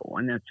people,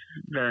 and that's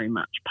very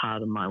much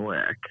part of my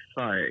work.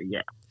 So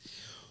yeah.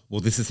 Well,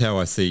 this is how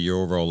I see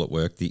your role at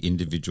work. The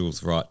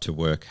individual's right to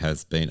work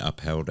has been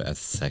upheld as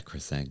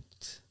sacrosanct.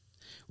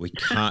 We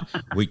can't,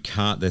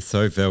 they're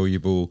so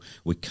valuable,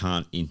 we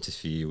can't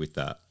interfere with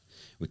that.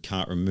 We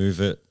can't remove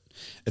it.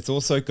 It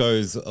also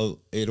goes along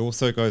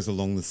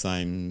the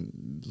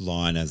same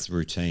line as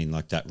routine.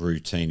 Like that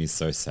routine is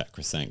so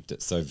sacrosanct,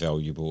 it's so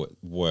valuable, it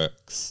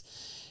works,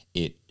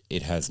 it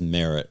has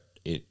merit,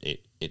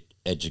 it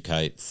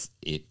educates,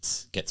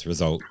 it gets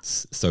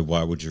results. So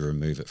why would you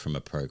remove it from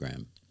a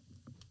program?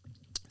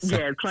 It's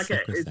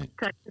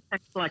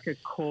like a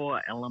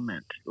core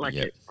element, like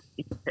it's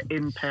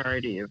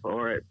imperative,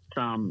 or it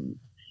can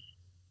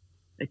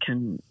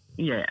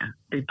be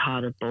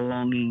part of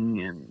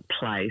belonging and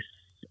place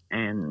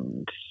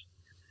and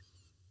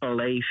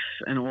belief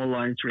and all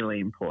those really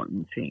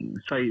important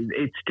things. So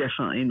it's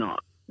definitely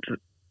not.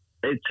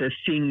 It's a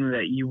thing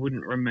that you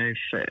wouldn't remove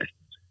first.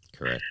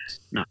 Correct.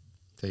 No.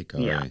 There you go.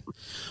 Yeah.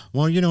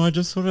 Well, I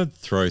just sort of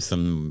throw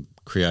some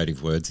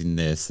creative words in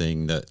there,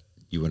 seeing that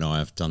you and I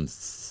have come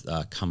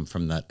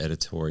from that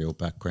editorial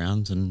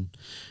background, and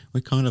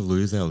we kind of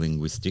lose our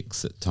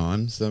linguistics at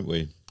times, don't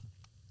we?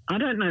 I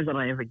don't know that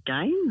I ever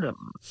gained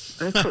them.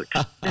 That's what,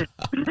 I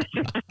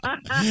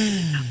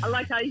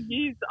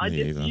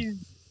just use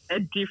a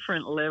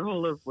different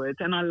level of words,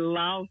 and I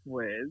love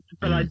words,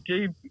 but I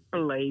do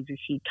believe if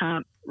you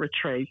can't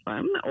retrieve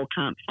them or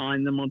can't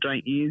find them or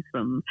don't use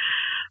them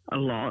a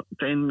lot,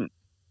 then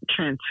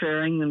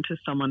transferring them to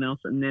someone else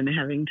and then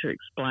having to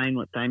explain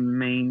what they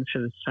mean for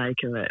the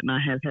sake of it, and I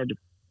have had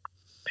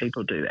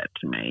people do that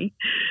to me,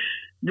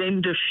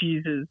 then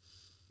diffuses,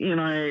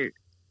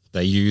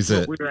 they use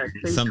what it. we were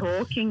actually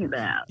talking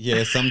about.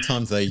 Yeah,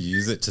 sometimes they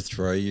use it to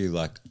throw you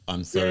like,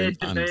 I'm so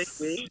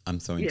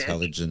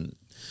intelligent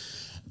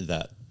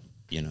that,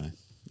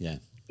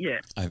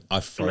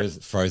 I've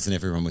frozen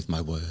everyone with my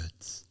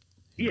words.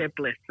 Yeah,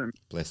 bless them.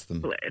 Bless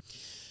them.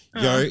 Bless.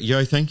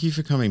 Yo, thank you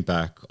for coming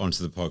back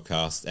onto the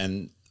podcast.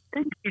 And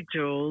thank you,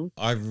 Jules.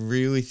 I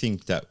really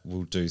think that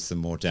we'll do some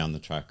more down the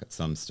track at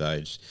some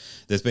stage.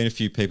 There's been a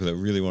few people that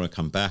really want to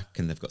come back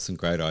and they've got some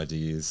great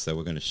ideas, so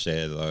we're going to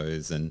share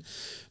those, and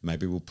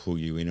maybe we'll pull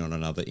you in on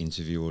another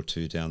interview or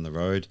two down the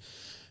road.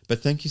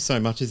 But thank you so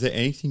much. Is there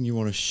anything you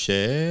want to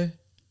share?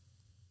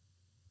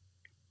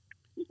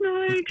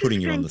 No, just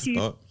putting you on the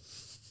spot.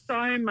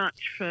 So much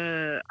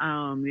for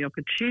the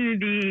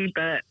opportunity,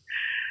 but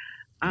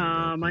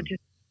I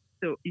just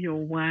thought your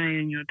way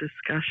and your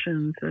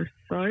discussions are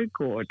so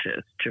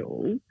gorgeous,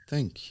 Jules.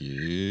 Thank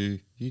you.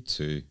 You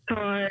too.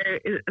 So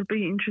it'll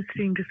be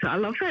interesting to see. I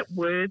love that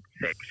word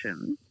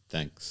section.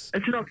 Thanks.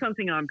 It's not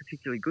something I'm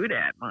particularly good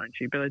at, mind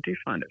you, but I do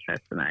find it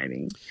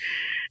fascinating.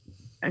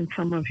 And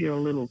some of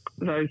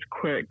those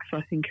quirks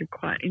I think are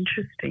quite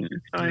interesting.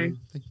 So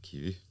thank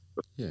you.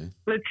 Yeah.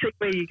 Let's see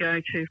where you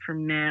go to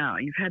from now.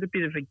 You've had a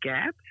bit of a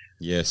gap.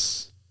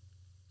 Yes.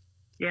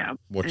 Yeah.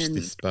 Watch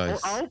this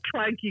space. I'll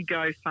plug your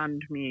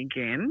GoFundMe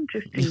again,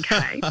 just in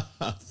case.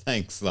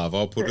 Thanks, love.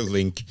 I'll put a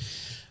link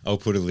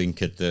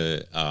at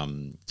the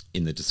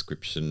in the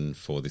description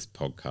for this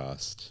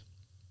podcast.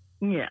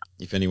 Yeah.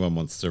 If anyone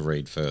wants to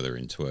read further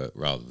into it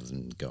rather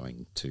than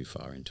going too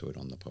far into it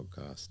on the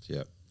podcast.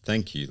 Yeah.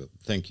 Thank you.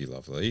 Thank you,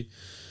 lovely.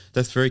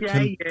 That's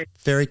very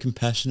very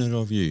compassionate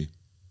of you.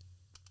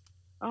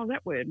 Oh,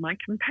 that word, my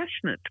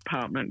compassionate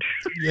department.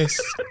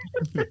 Yes.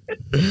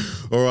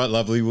 All right,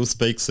 lovely. We'll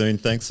speak soon.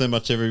 Thanks so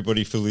much,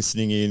 everybody, for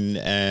listening in.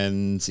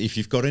 And if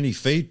you've got any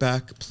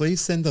feedback,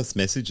 please send us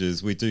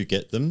messages. We do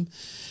get them.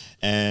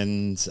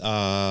 And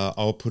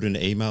I'll put an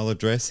email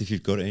address if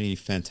you've got any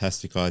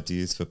fantastic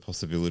ideas for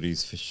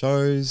possibilities for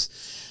shows.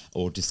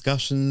 or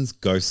discussions,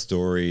 ghost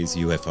stories,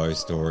 UFO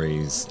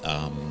stories,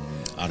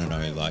 I don't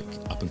know, like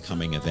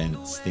up-and-coming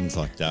events, things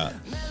like that.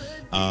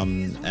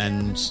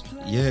 And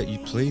yeah, you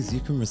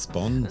can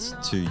respond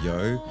to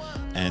Yo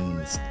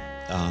and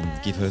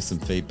give her some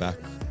feedback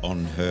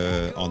on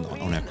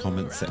our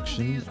comment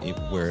section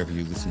wherever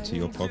you listen to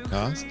your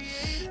podcast.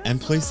 And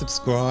please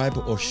subscribe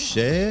or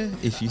share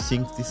if you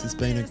think this has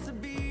been a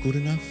good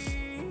enough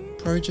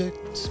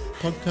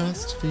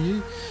podcast for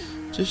you.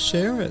 Just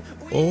share it,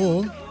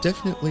 or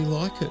definitely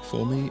like it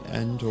for me,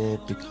 and or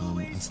become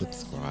a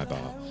subscriber.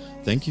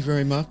 Thank you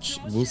very much.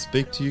 We'll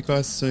speak to you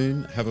guys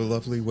soon. Have a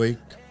lovely week.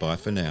 Bye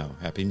for now.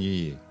 Happy New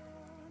Year.